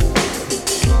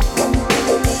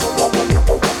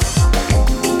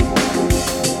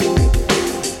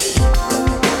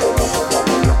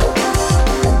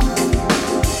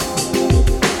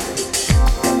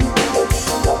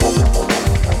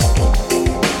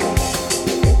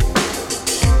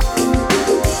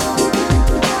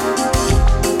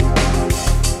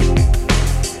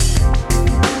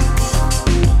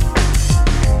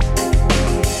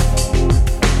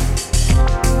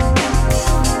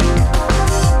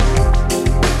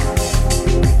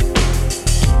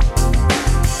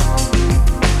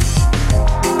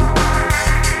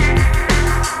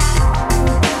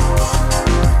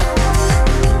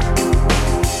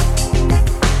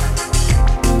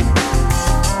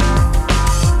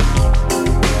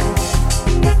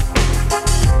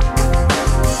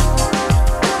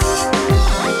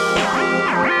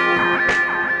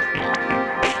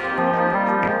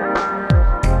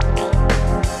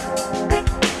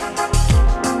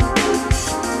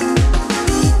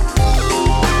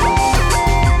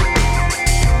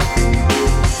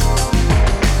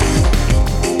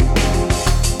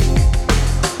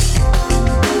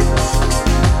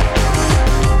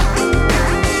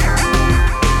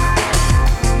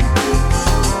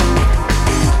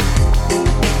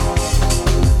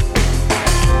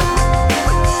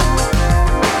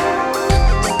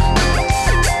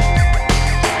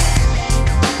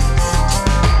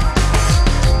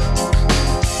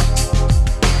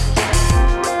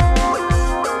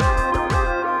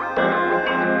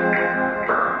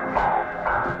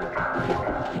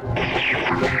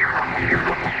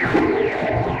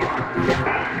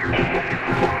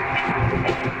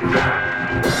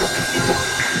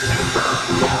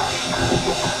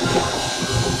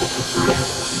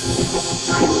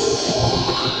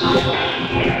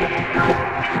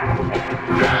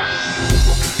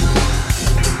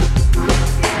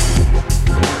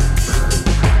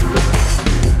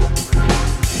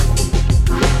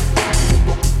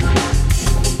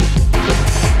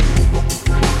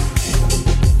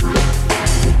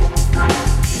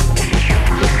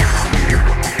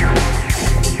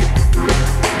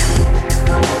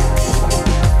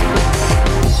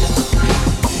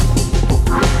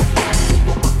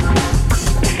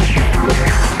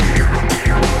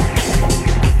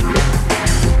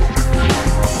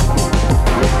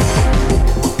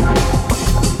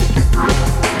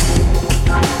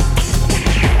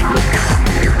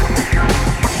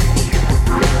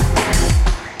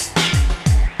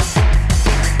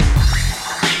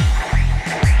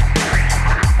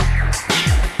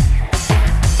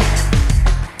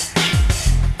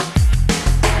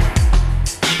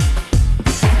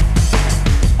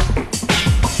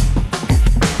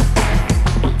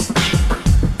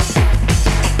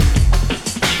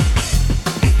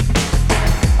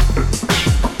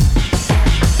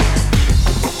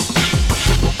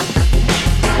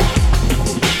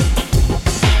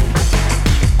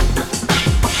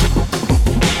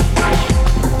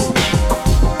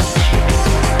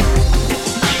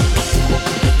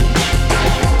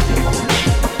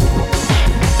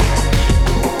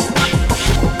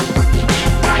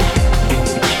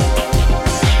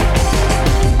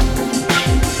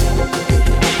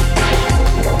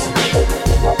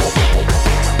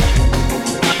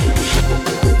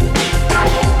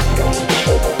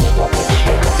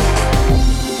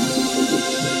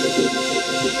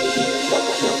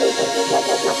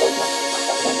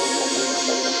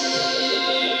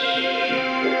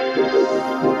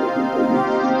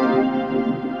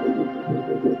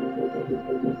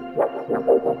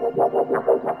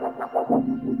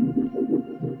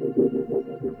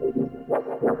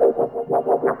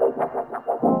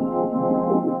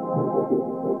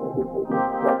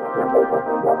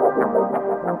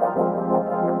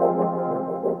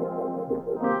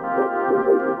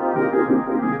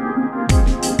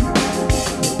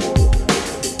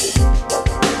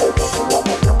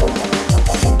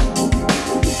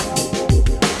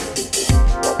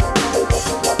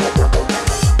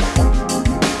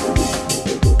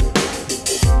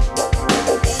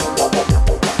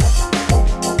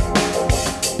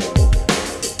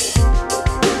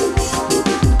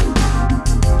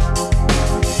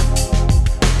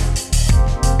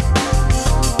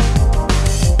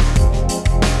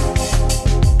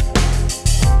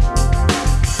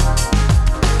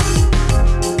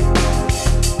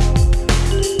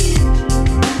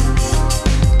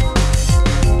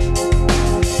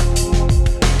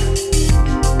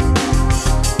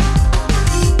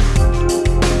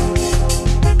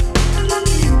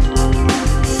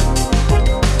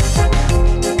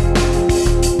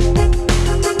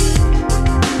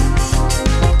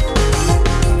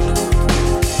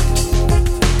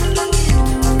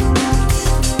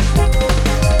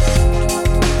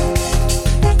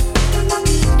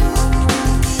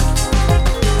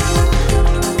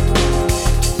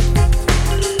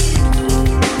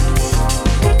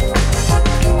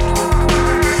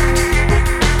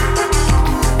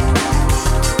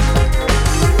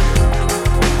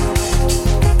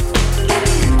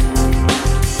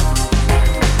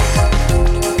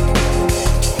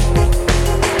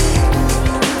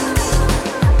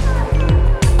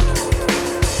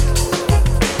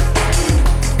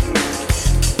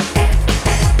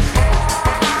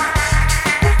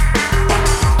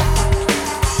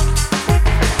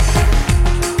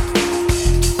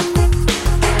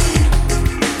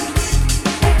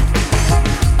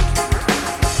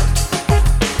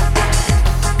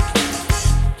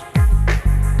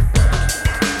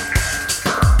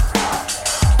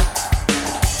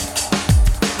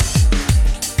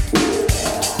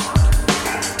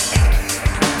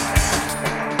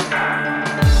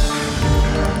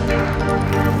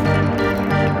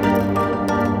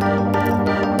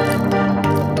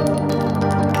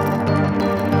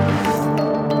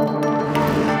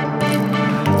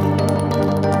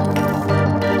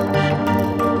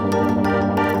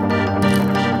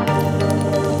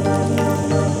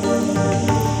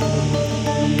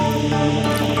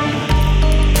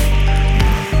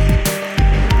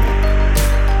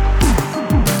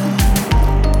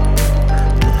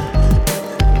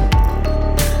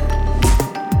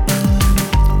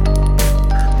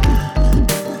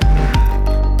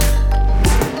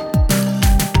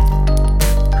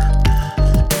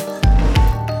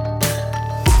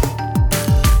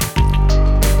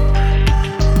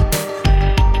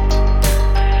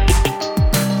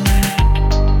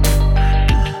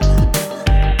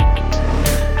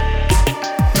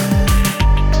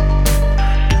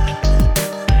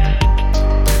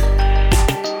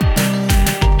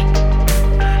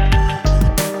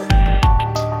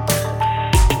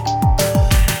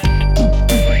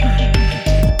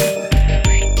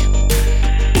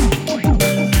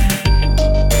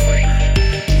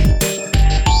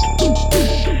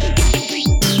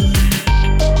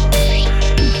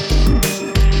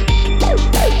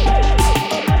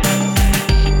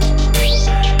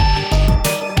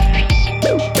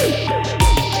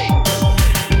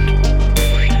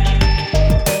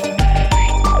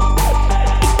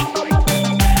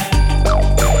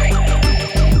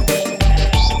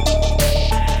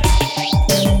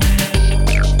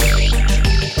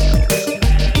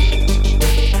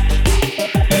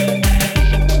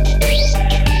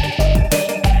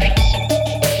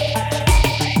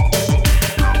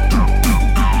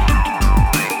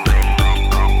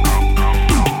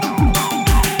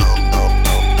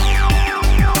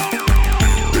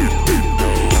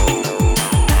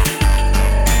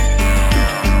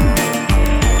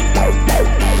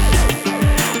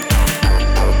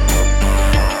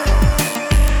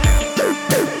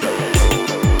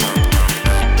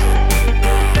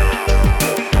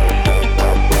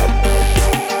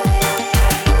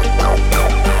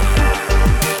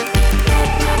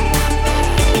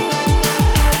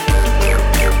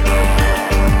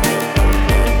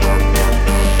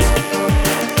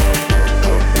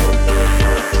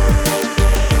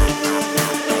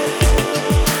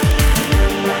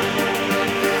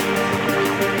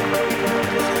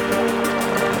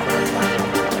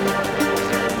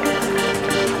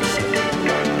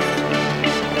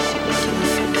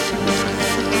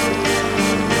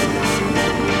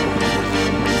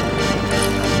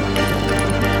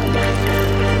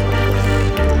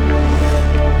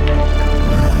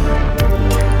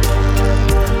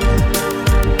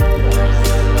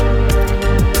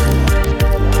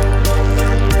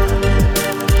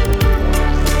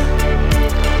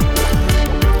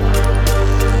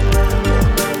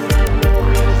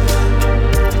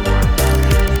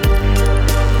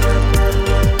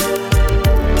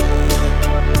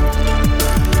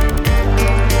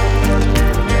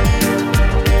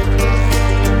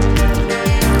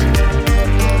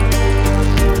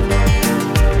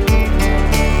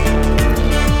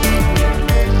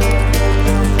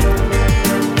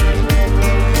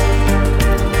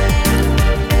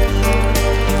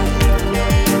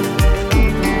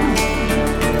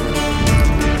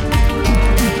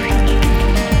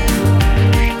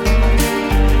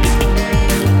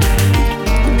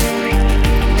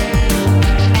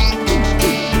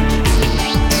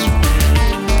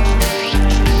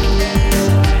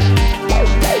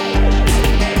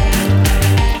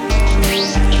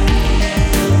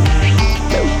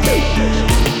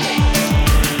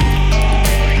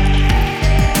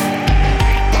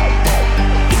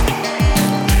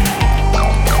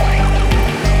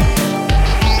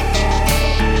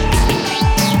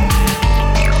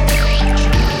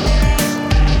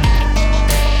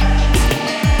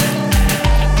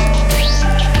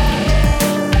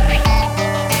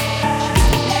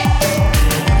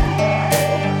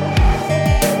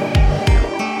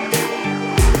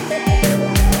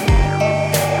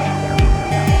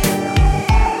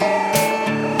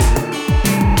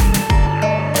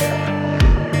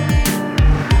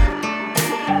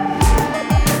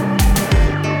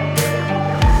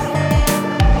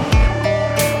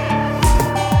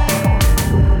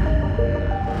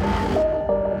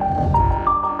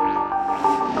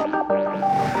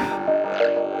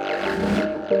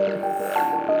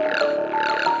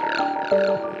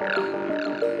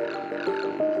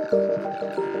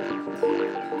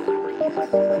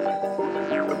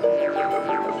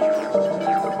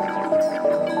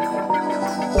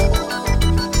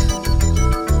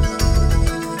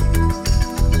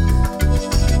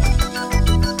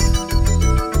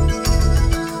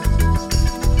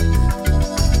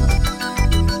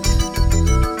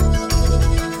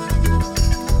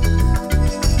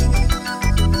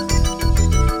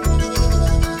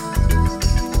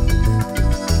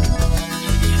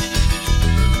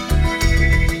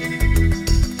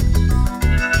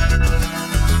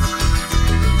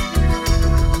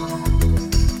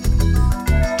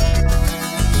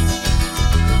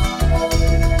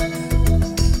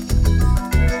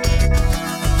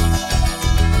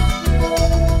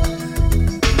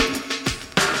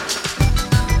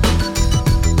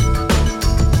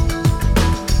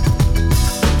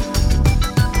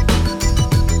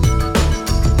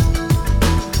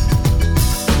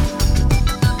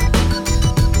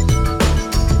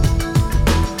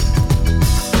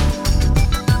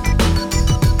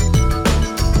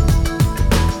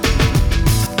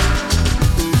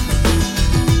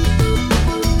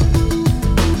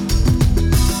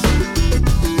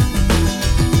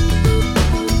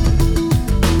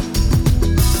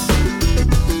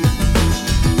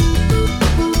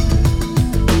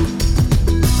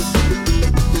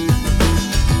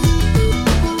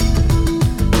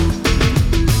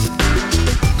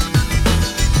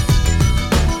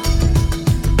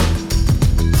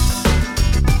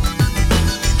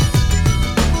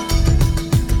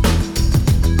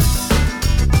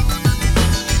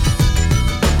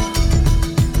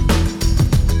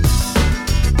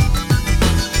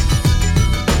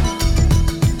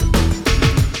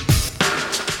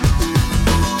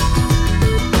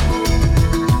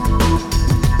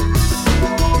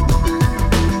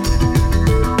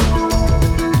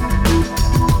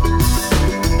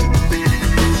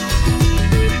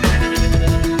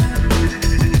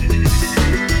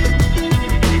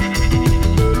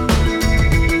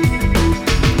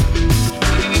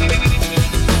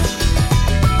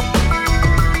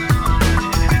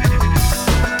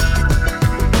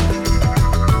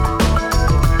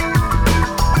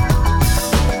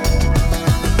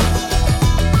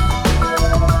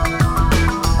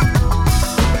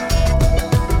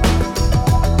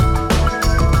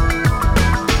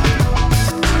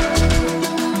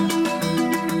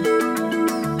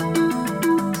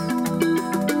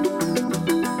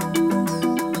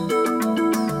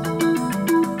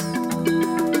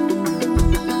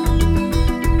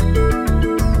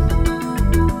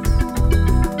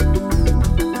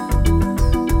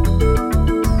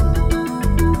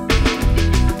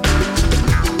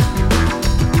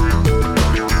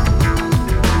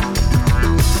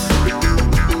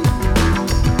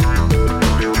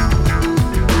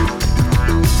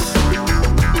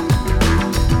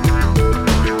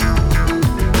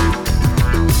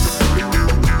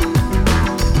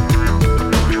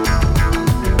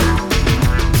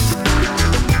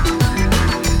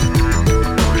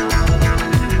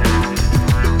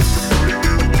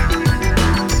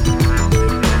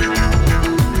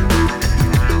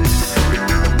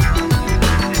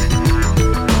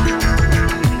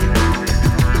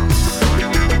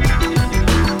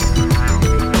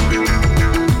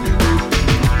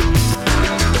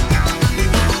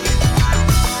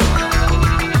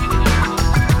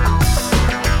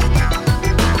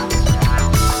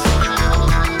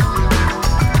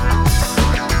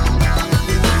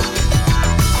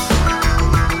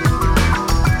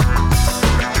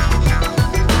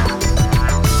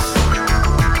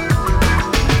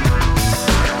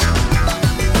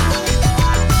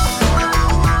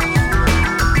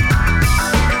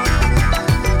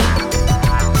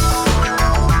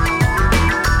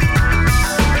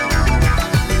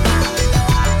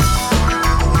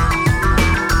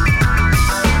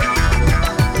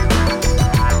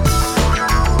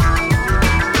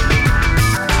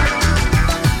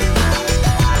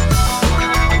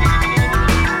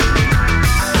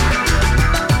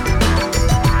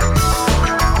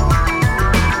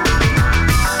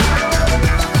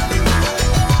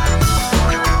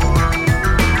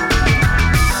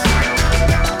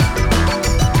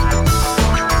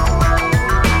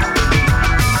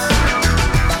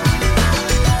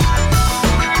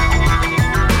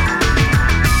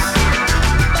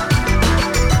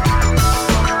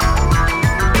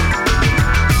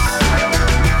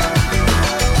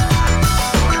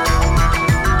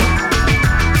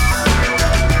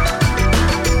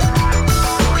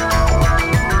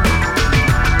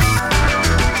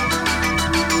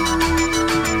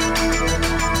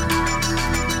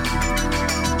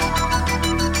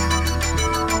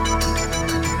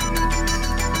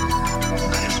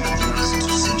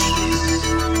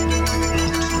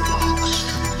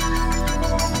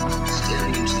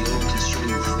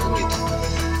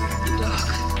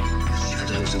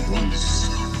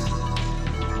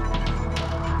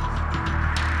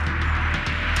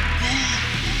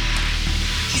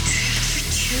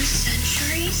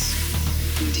 centuries?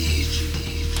 Indeed.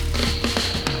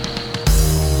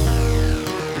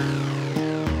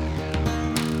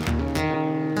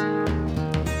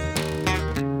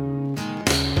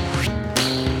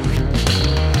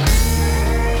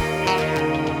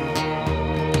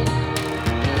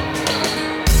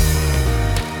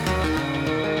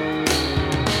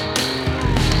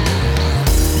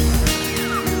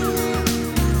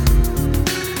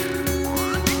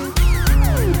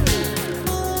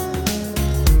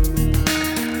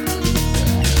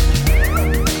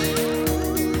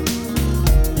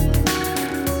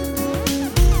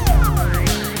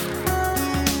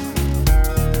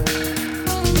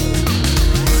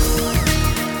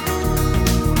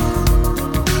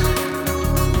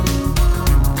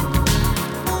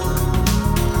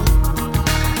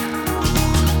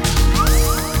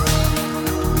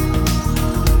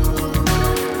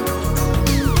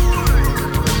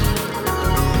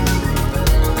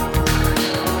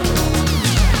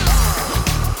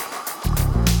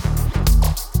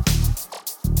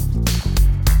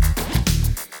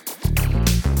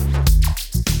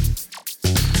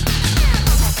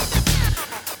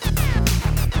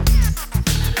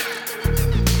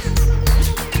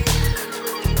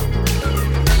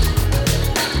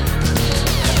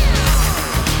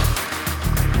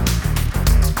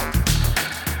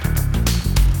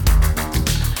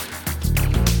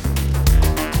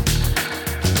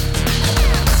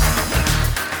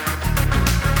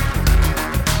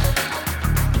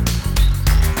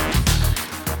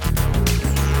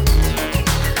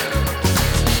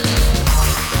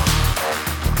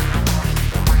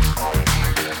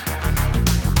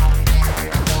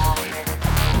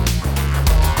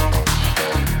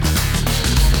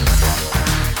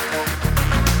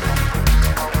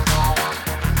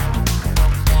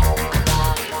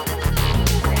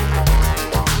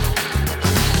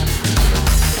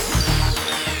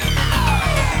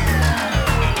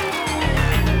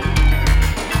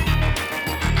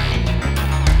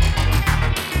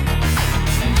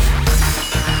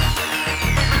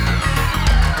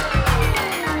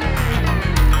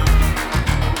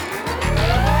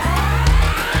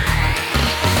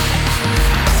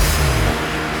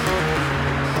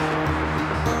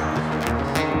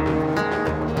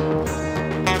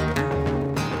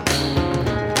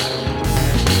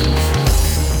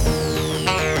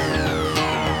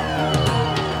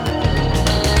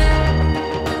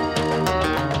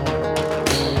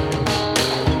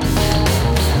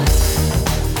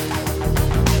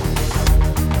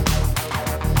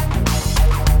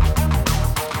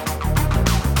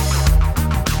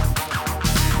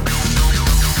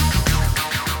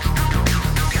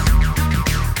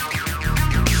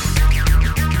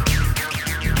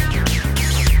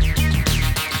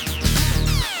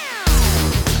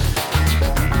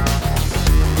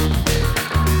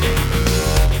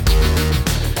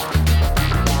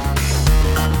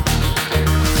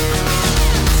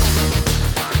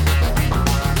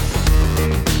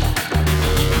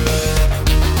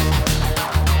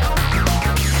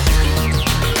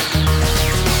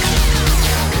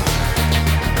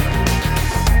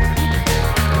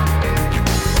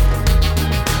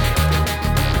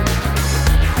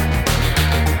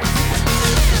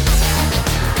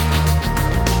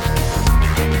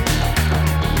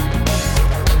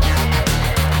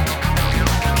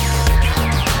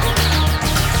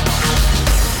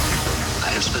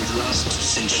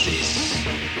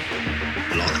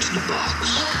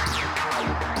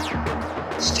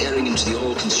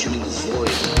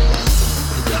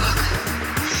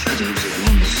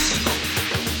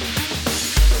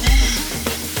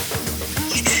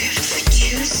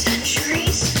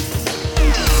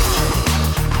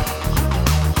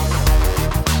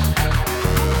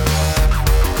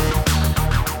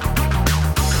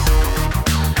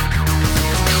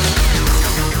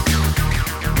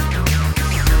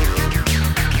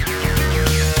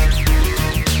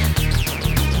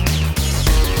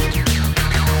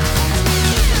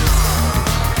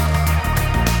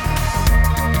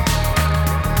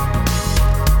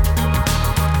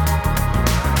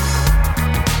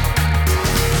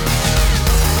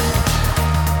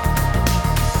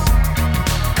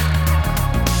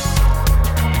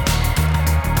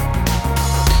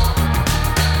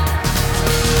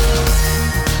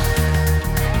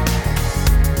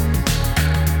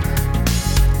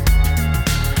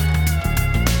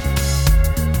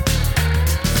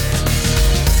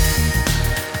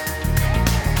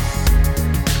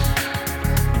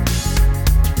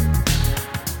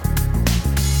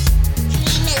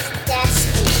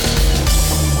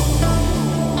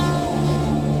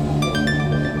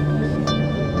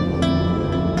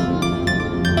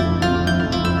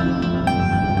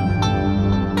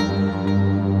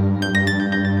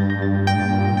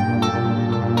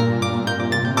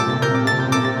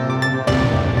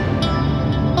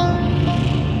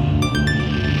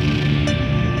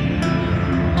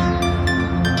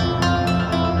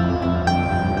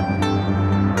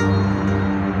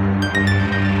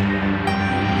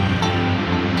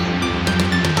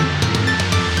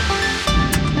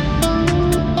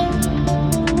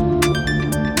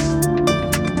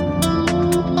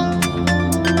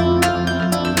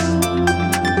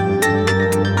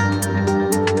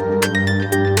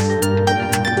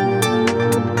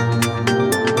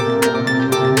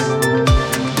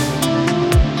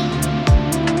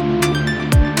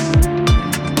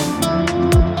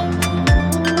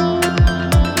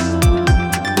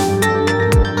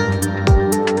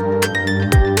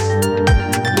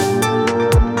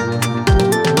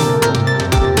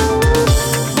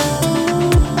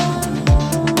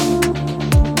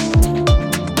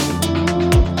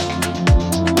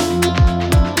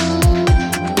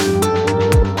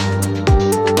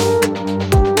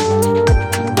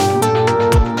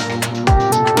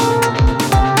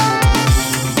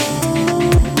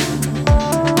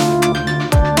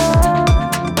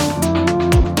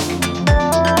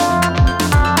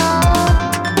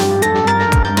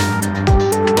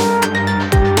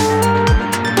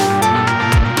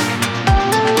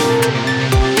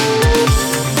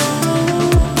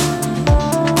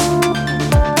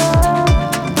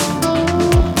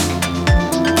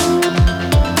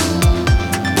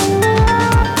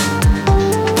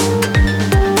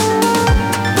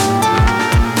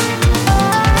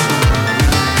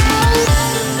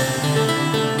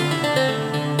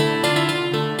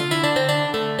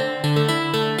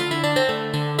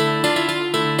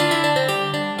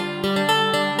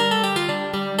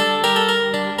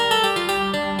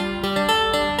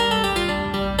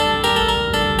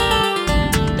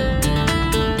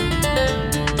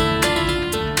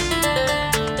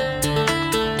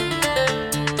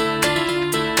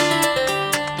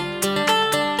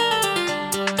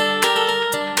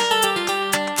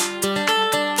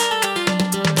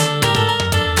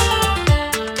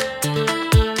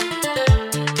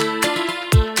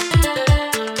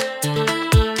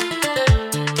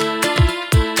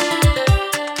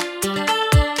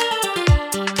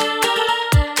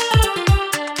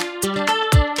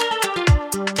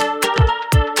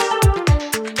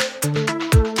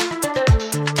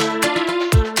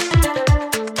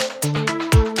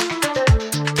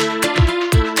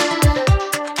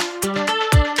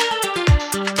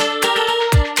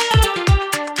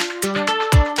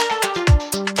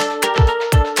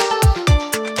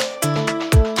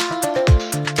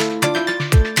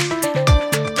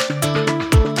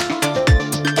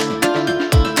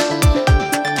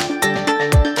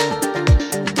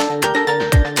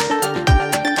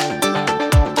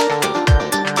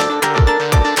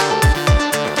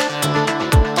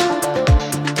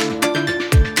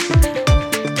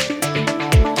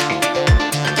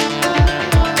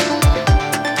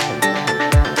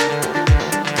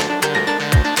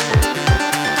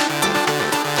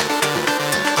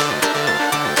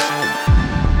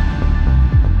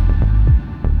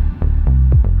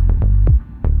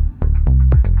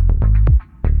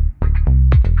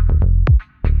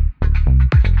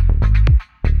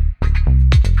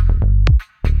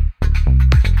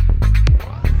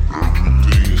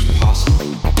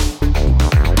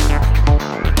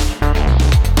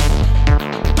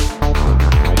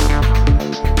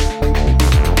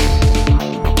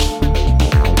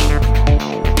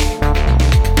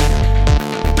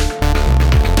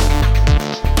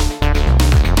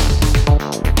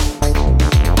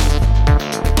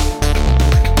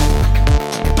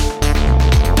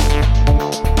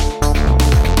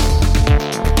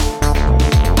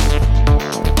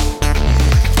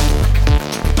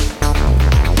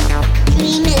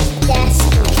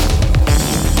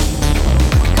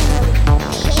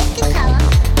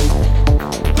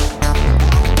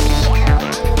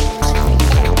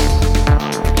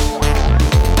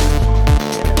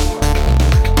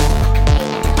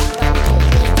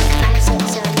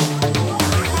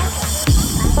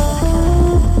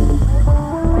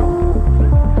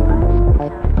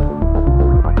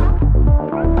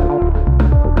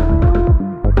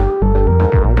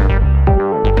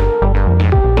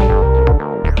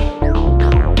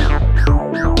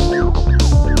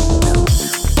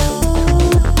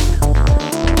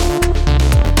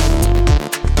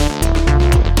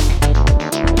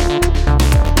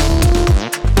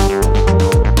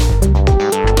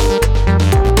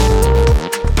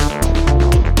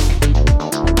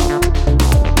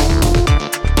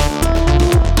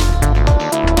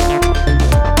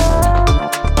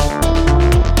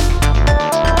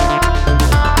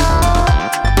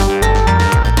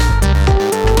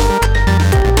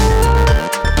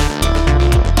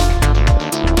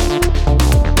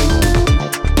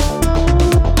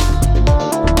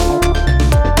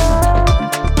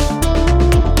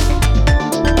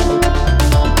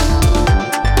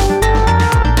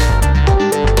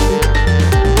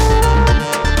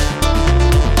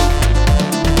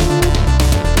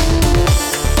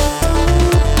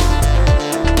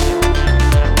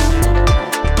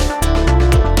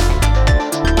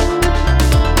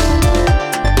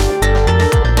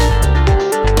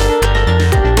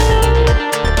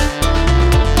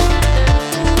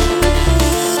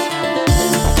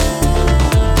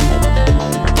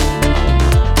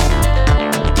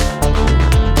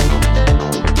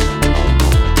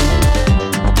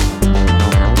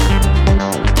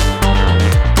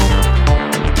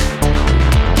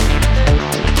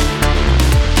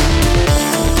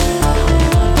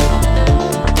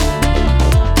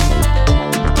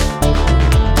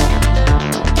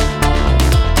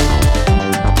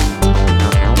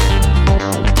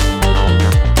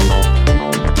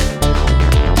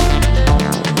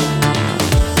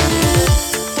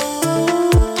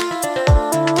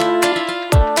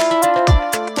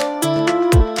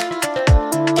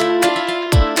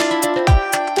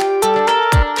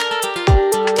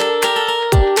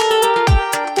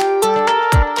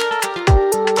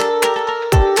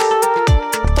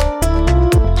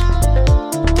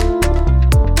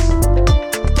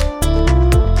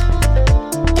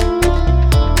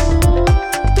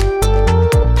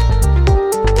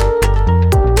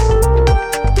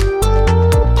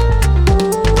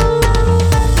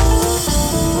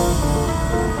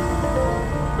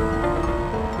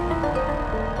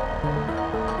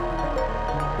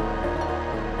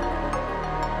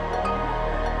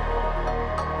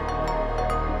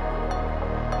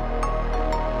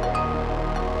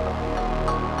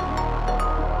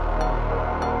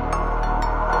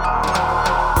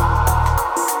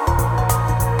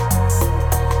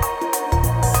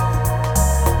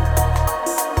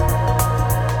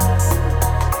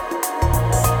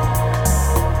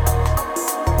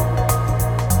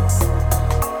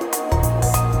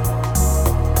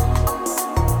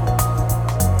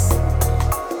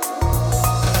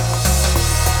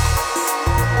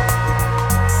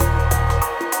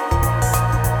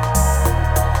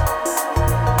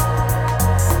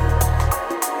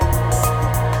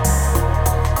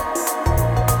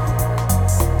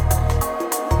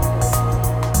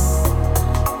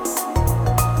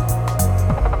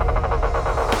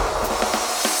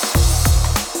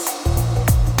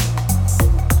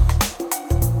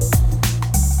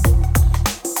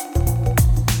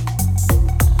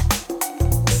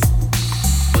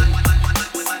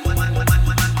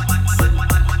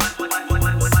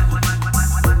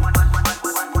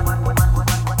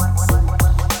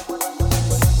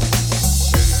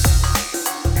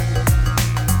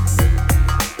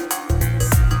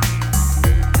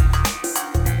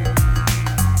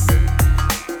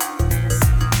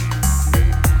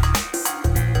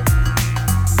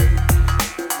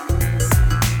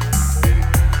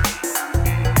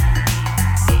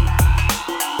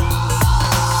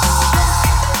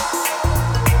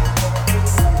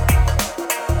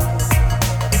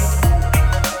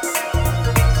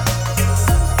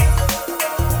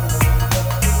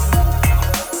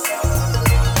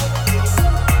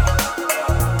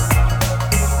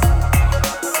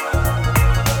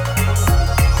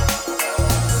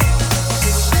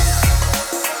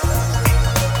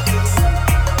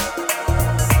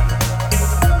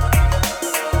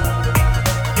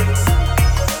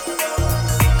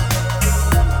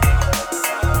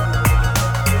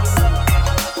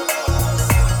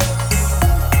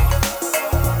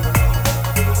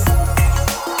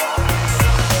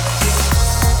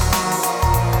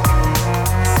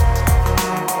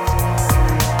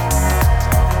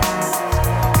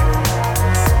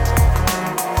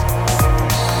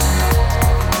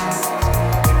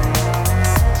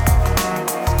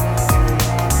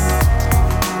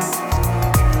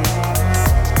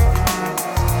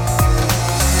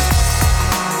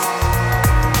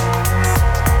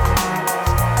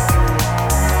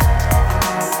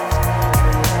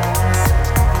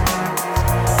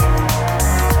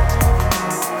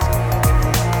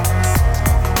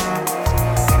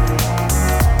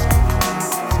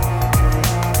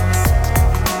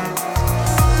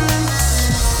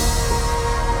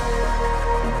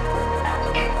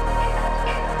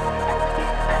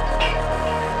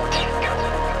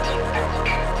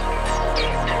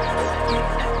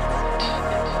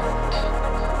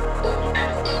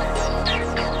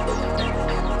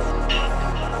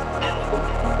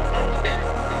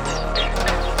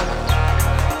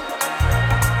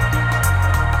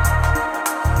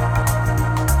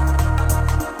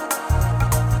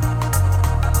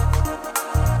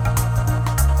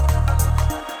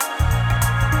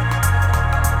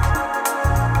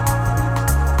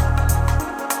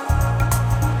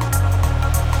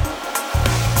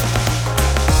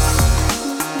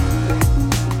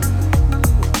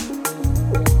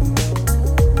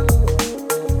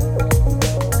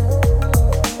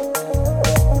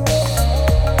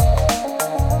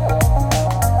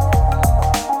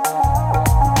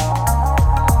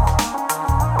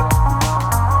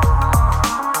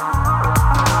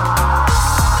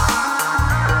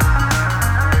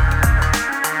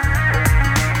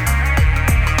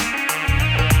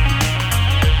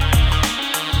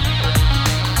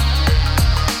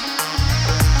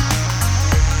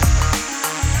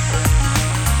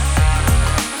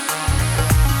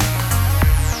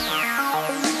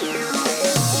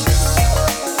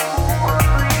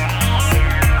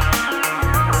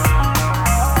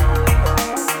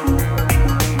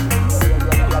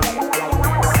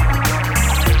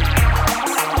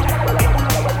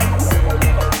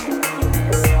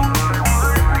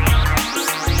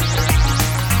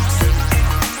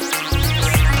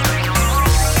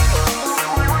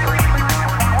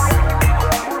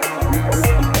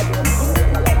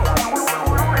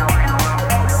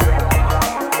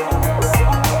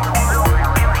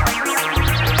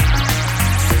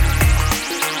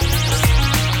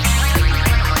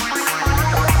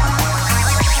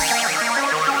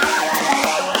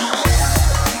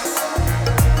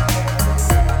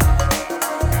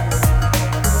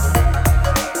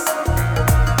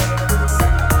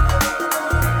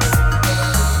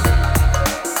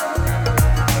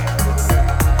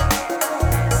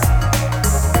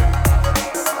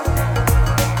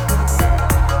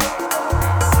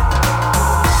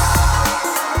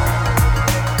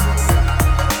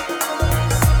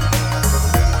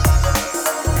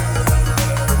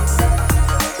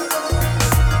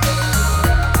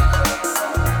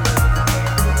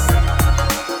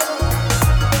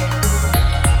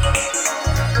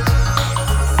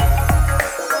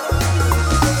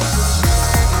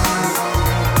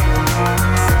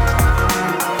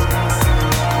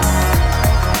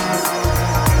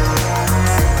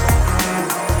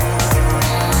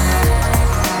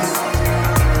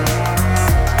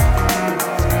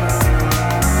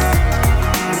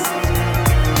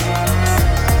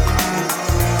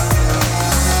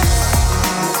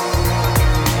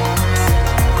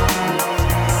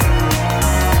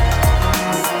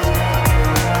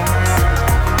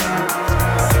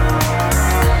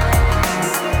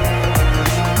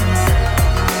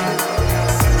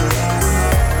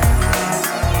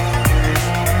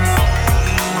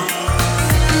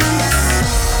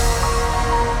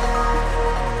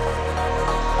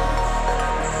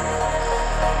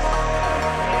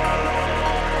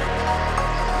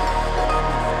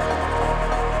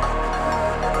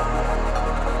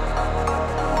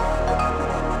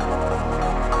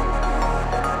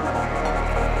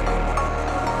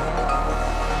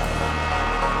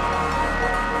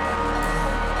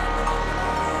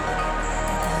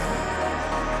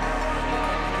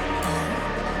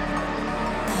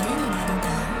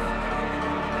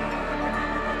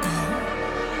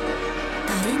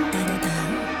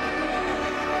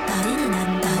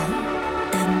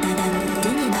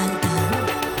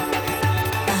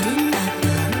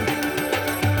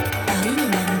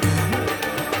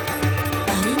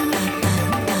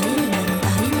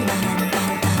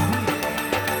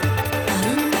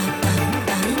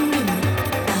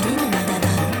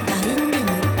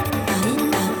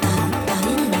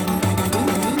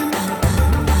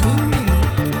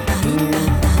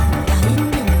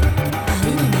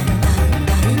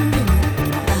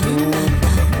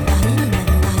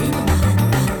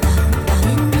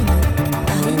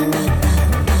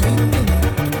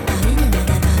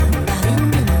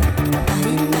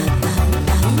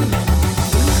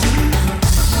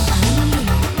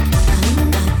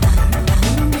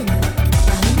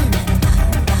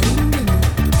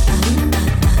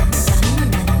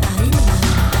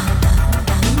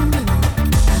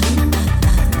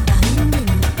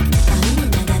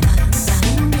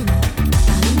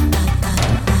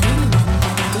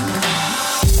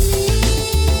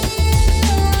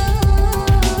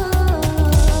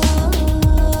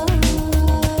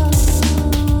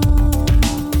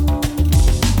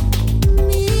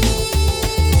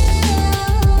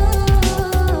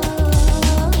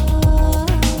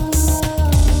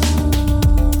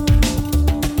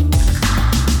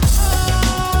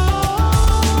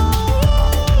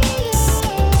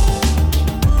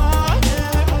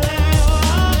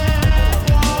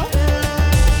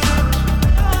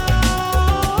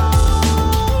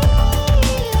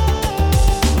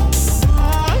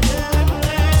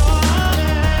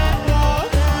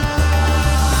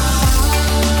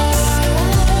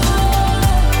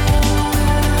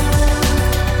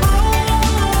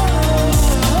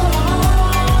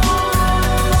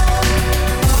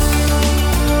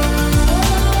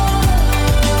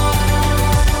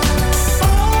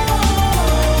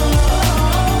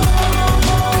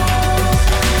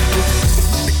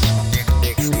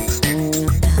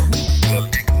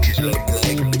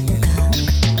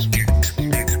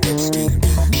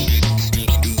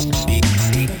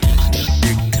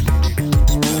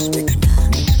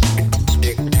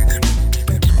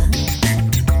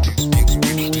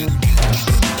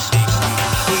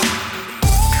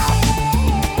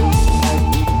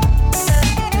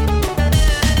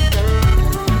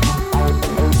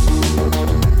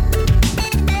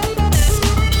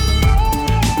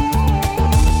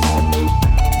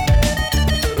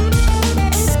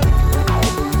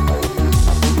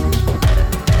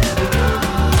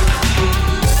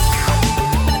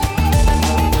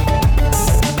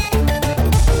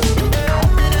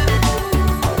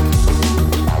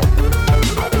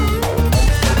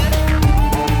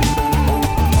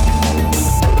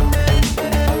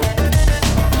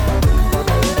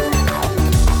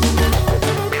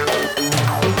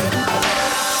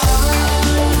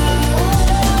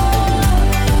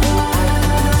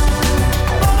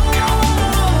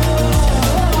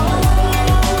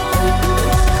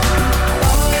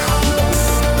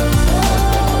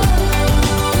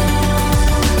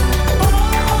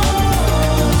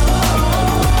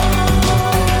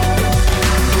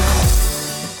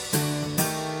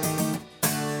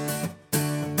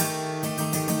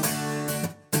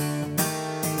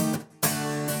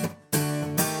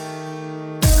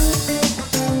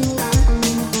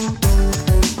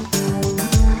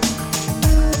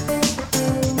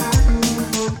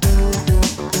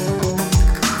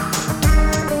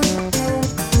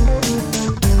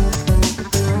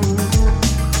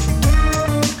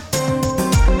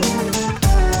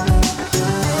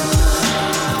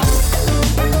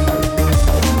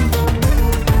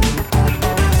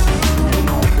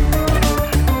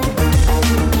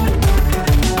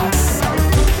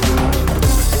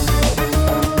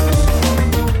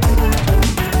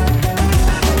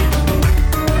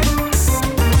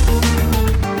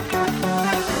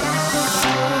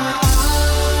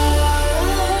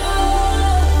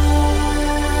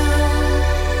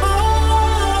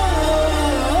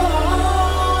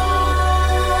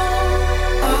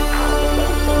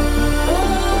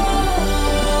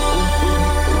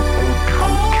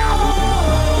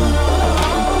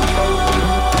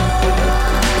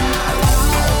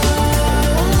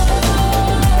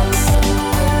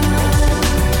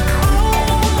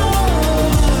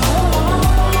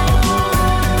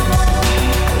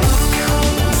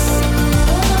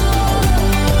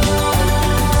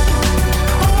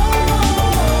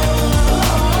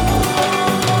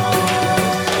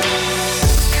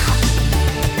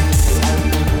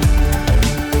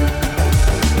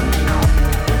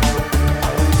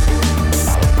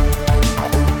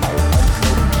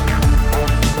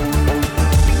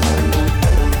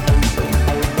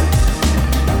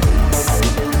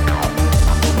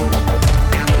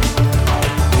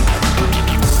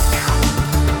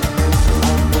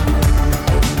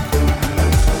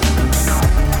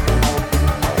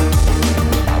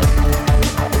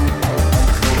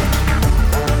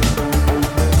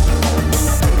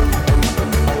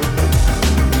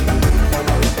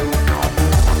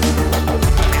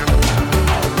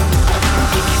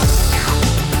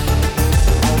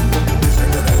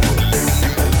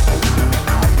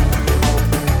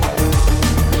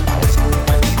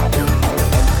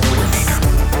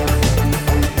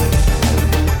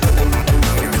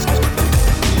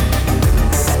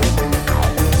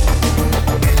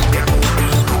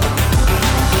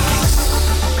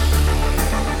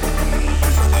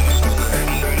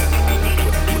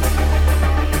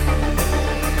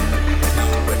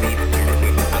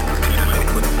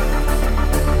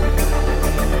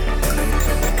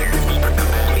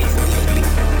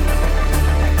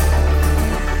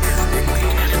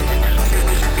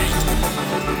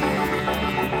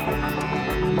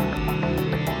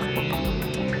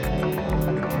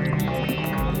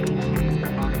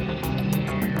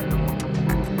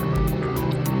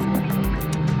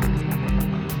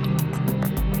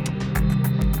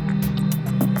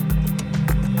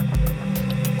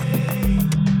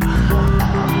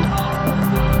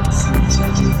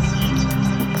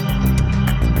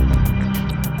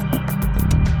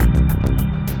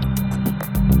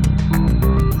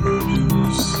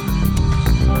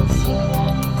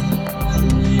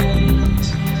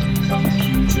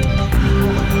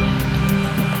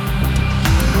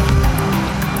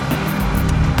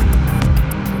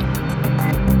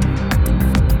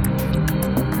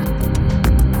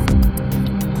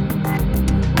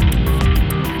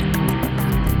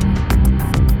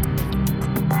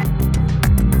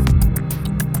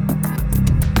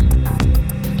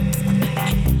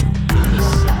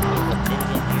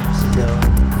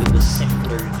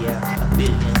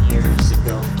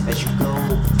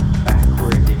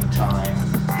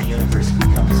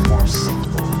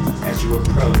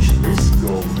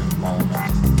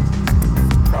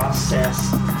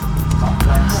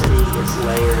 complexity is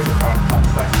layered upon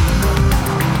complexity.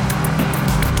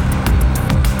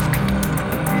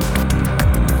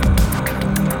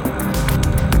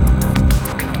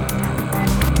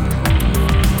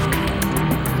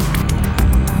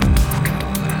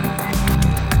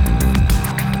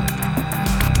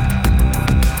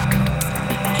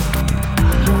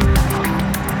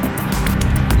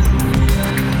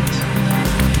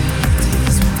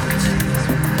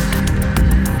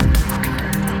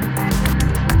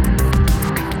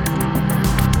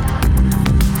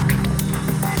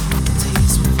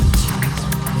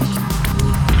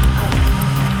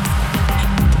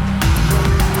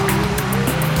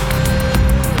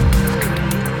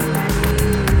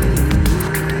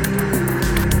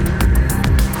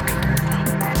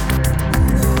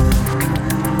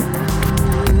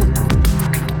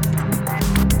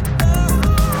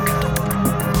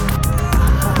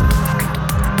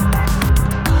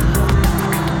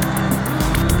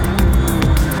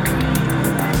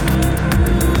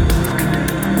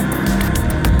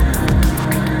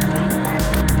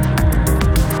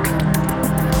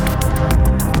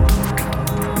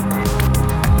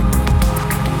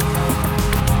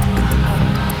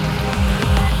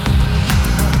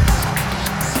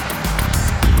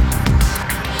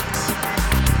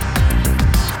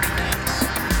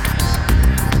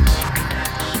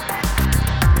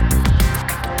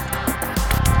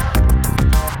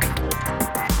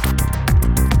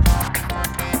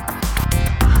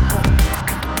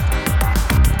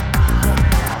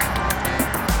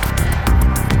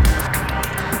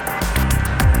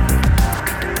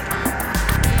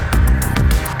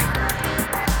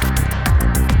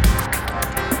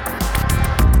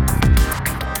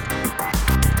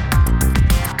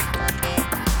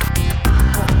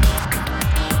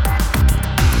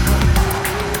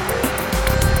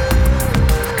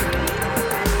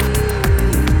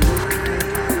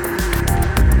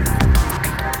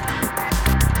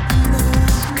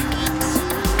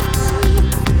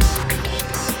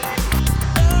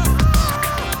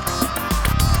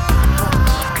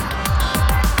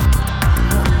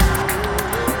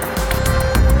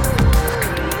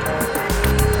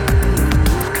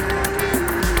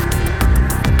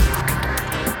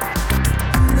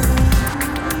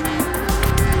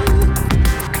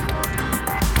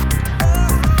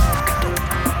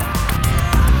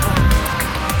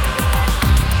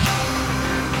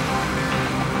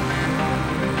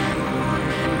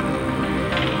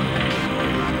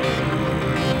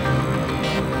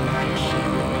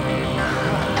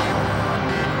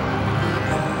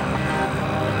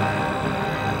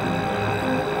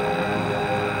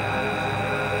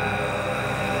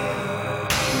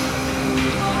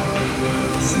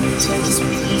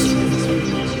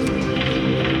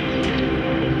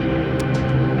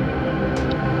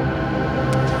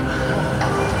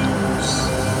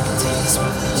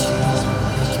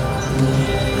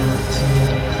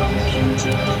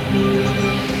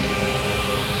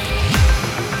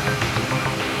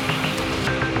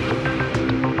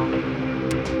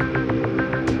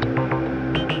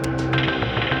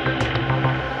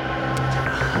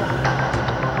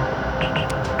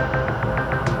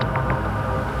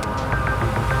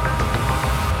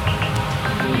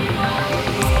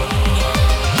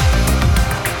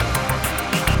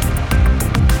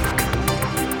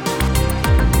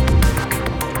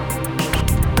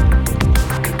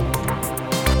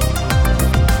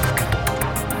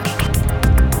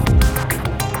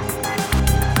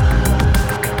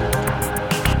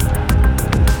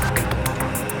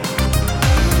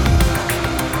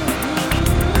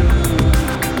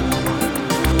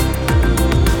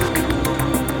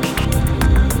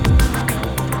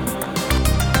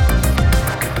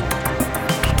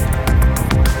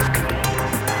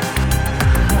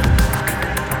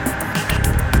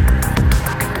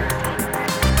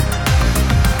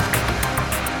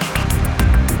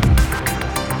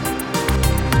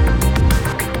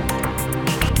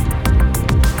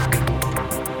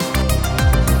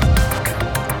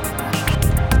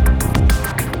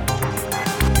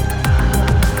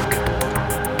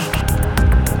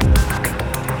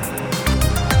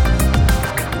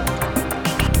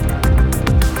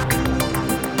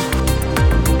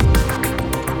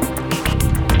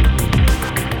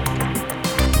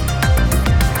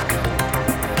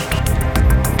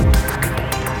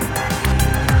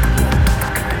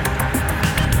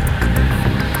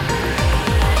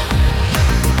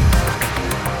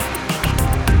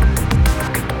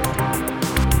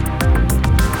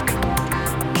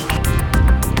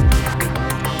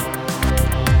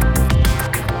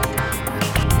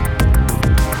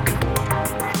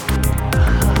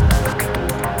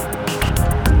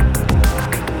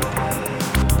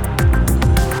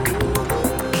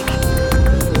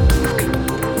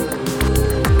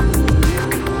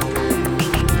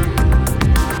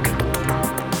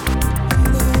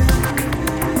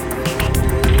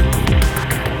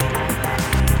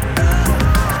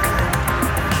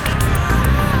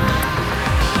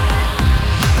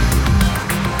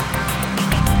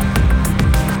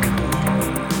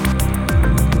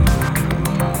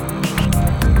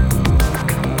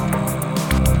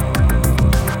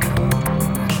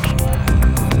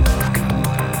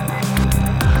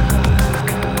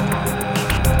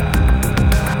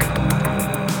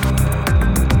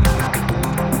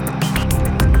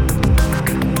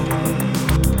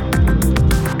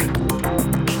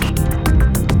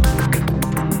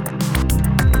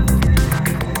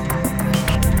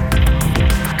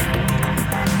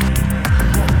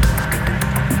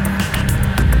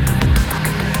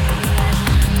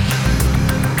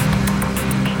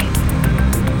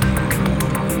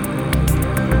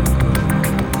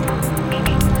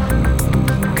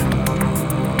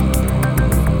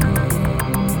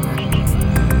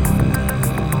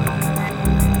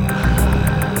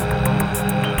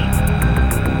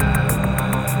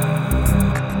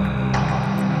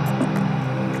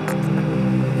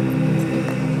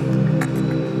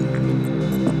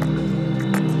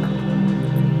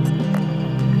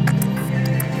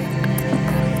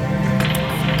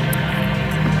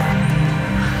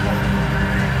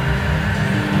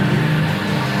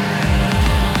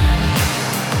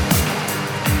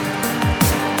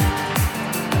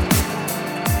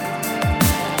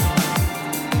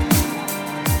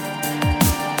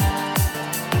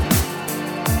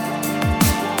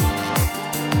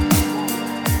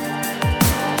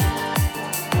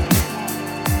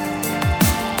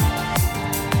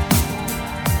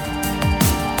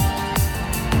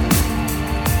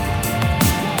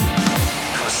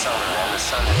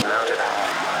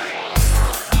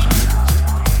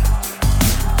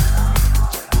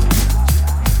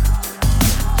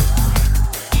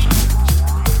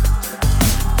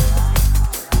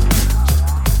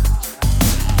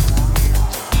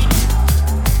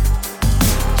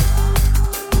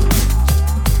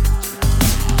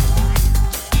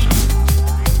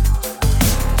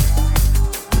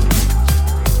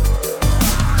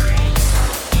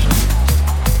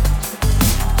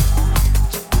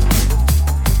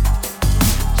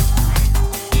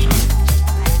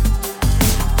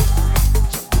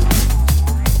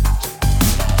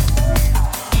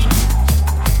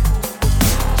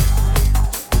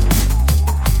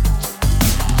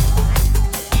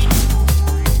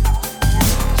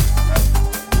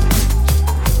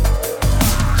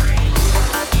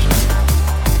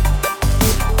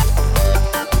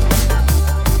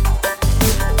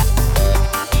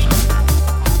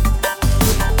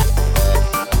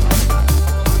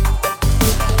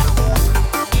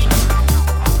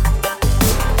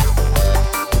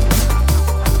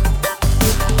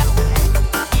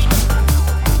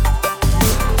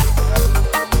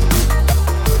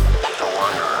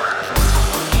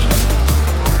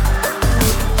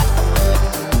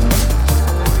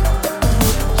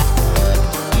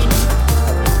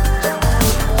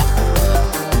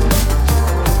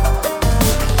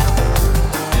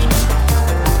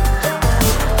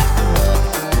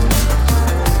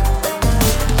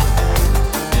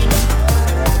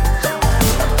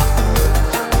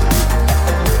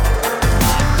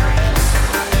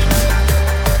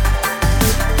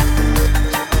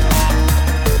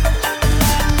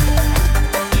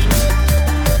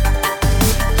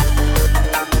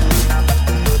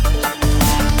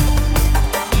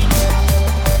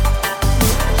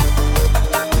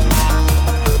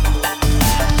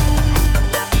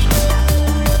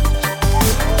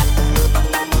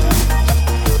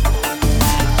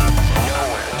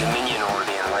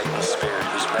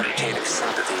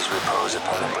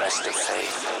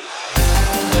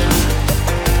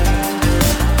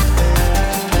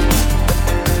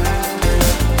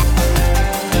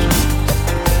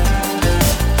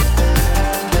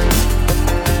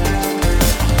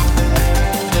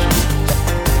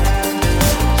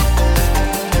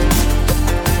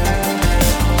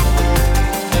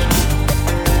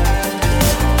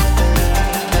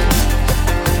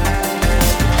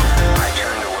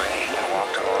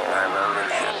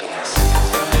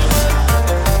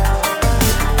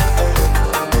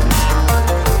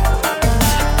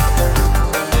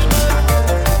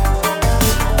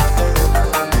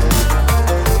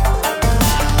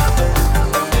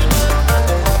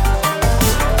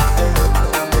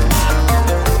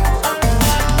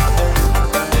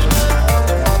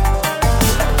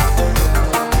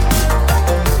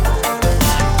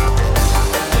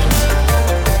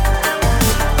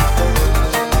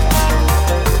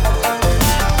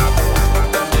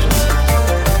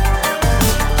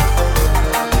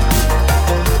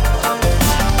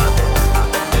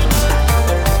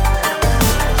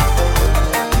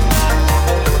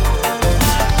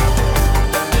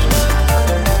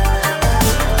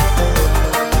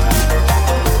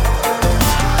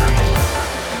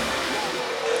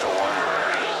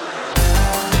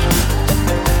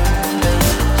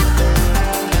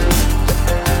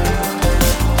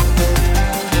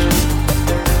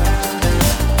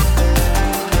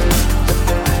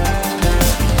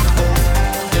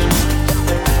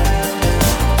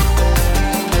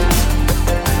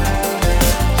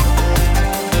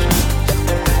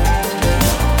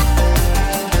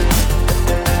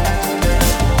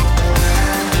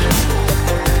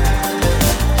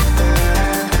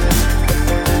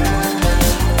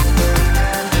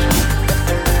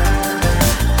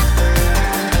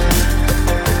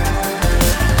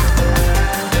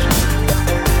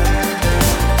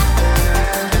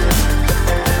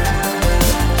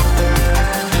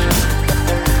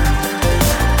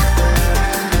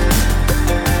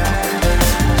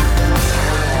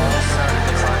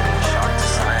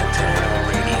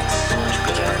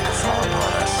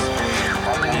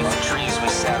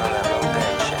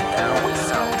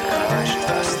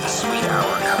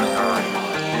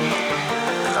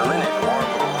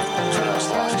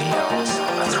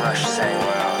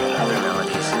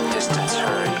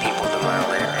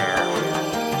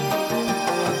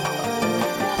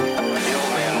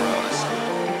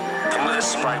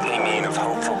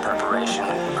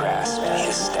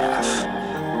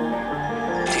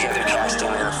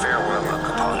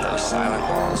 On those silent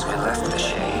walls we left the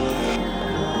shade.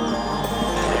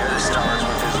 There the stars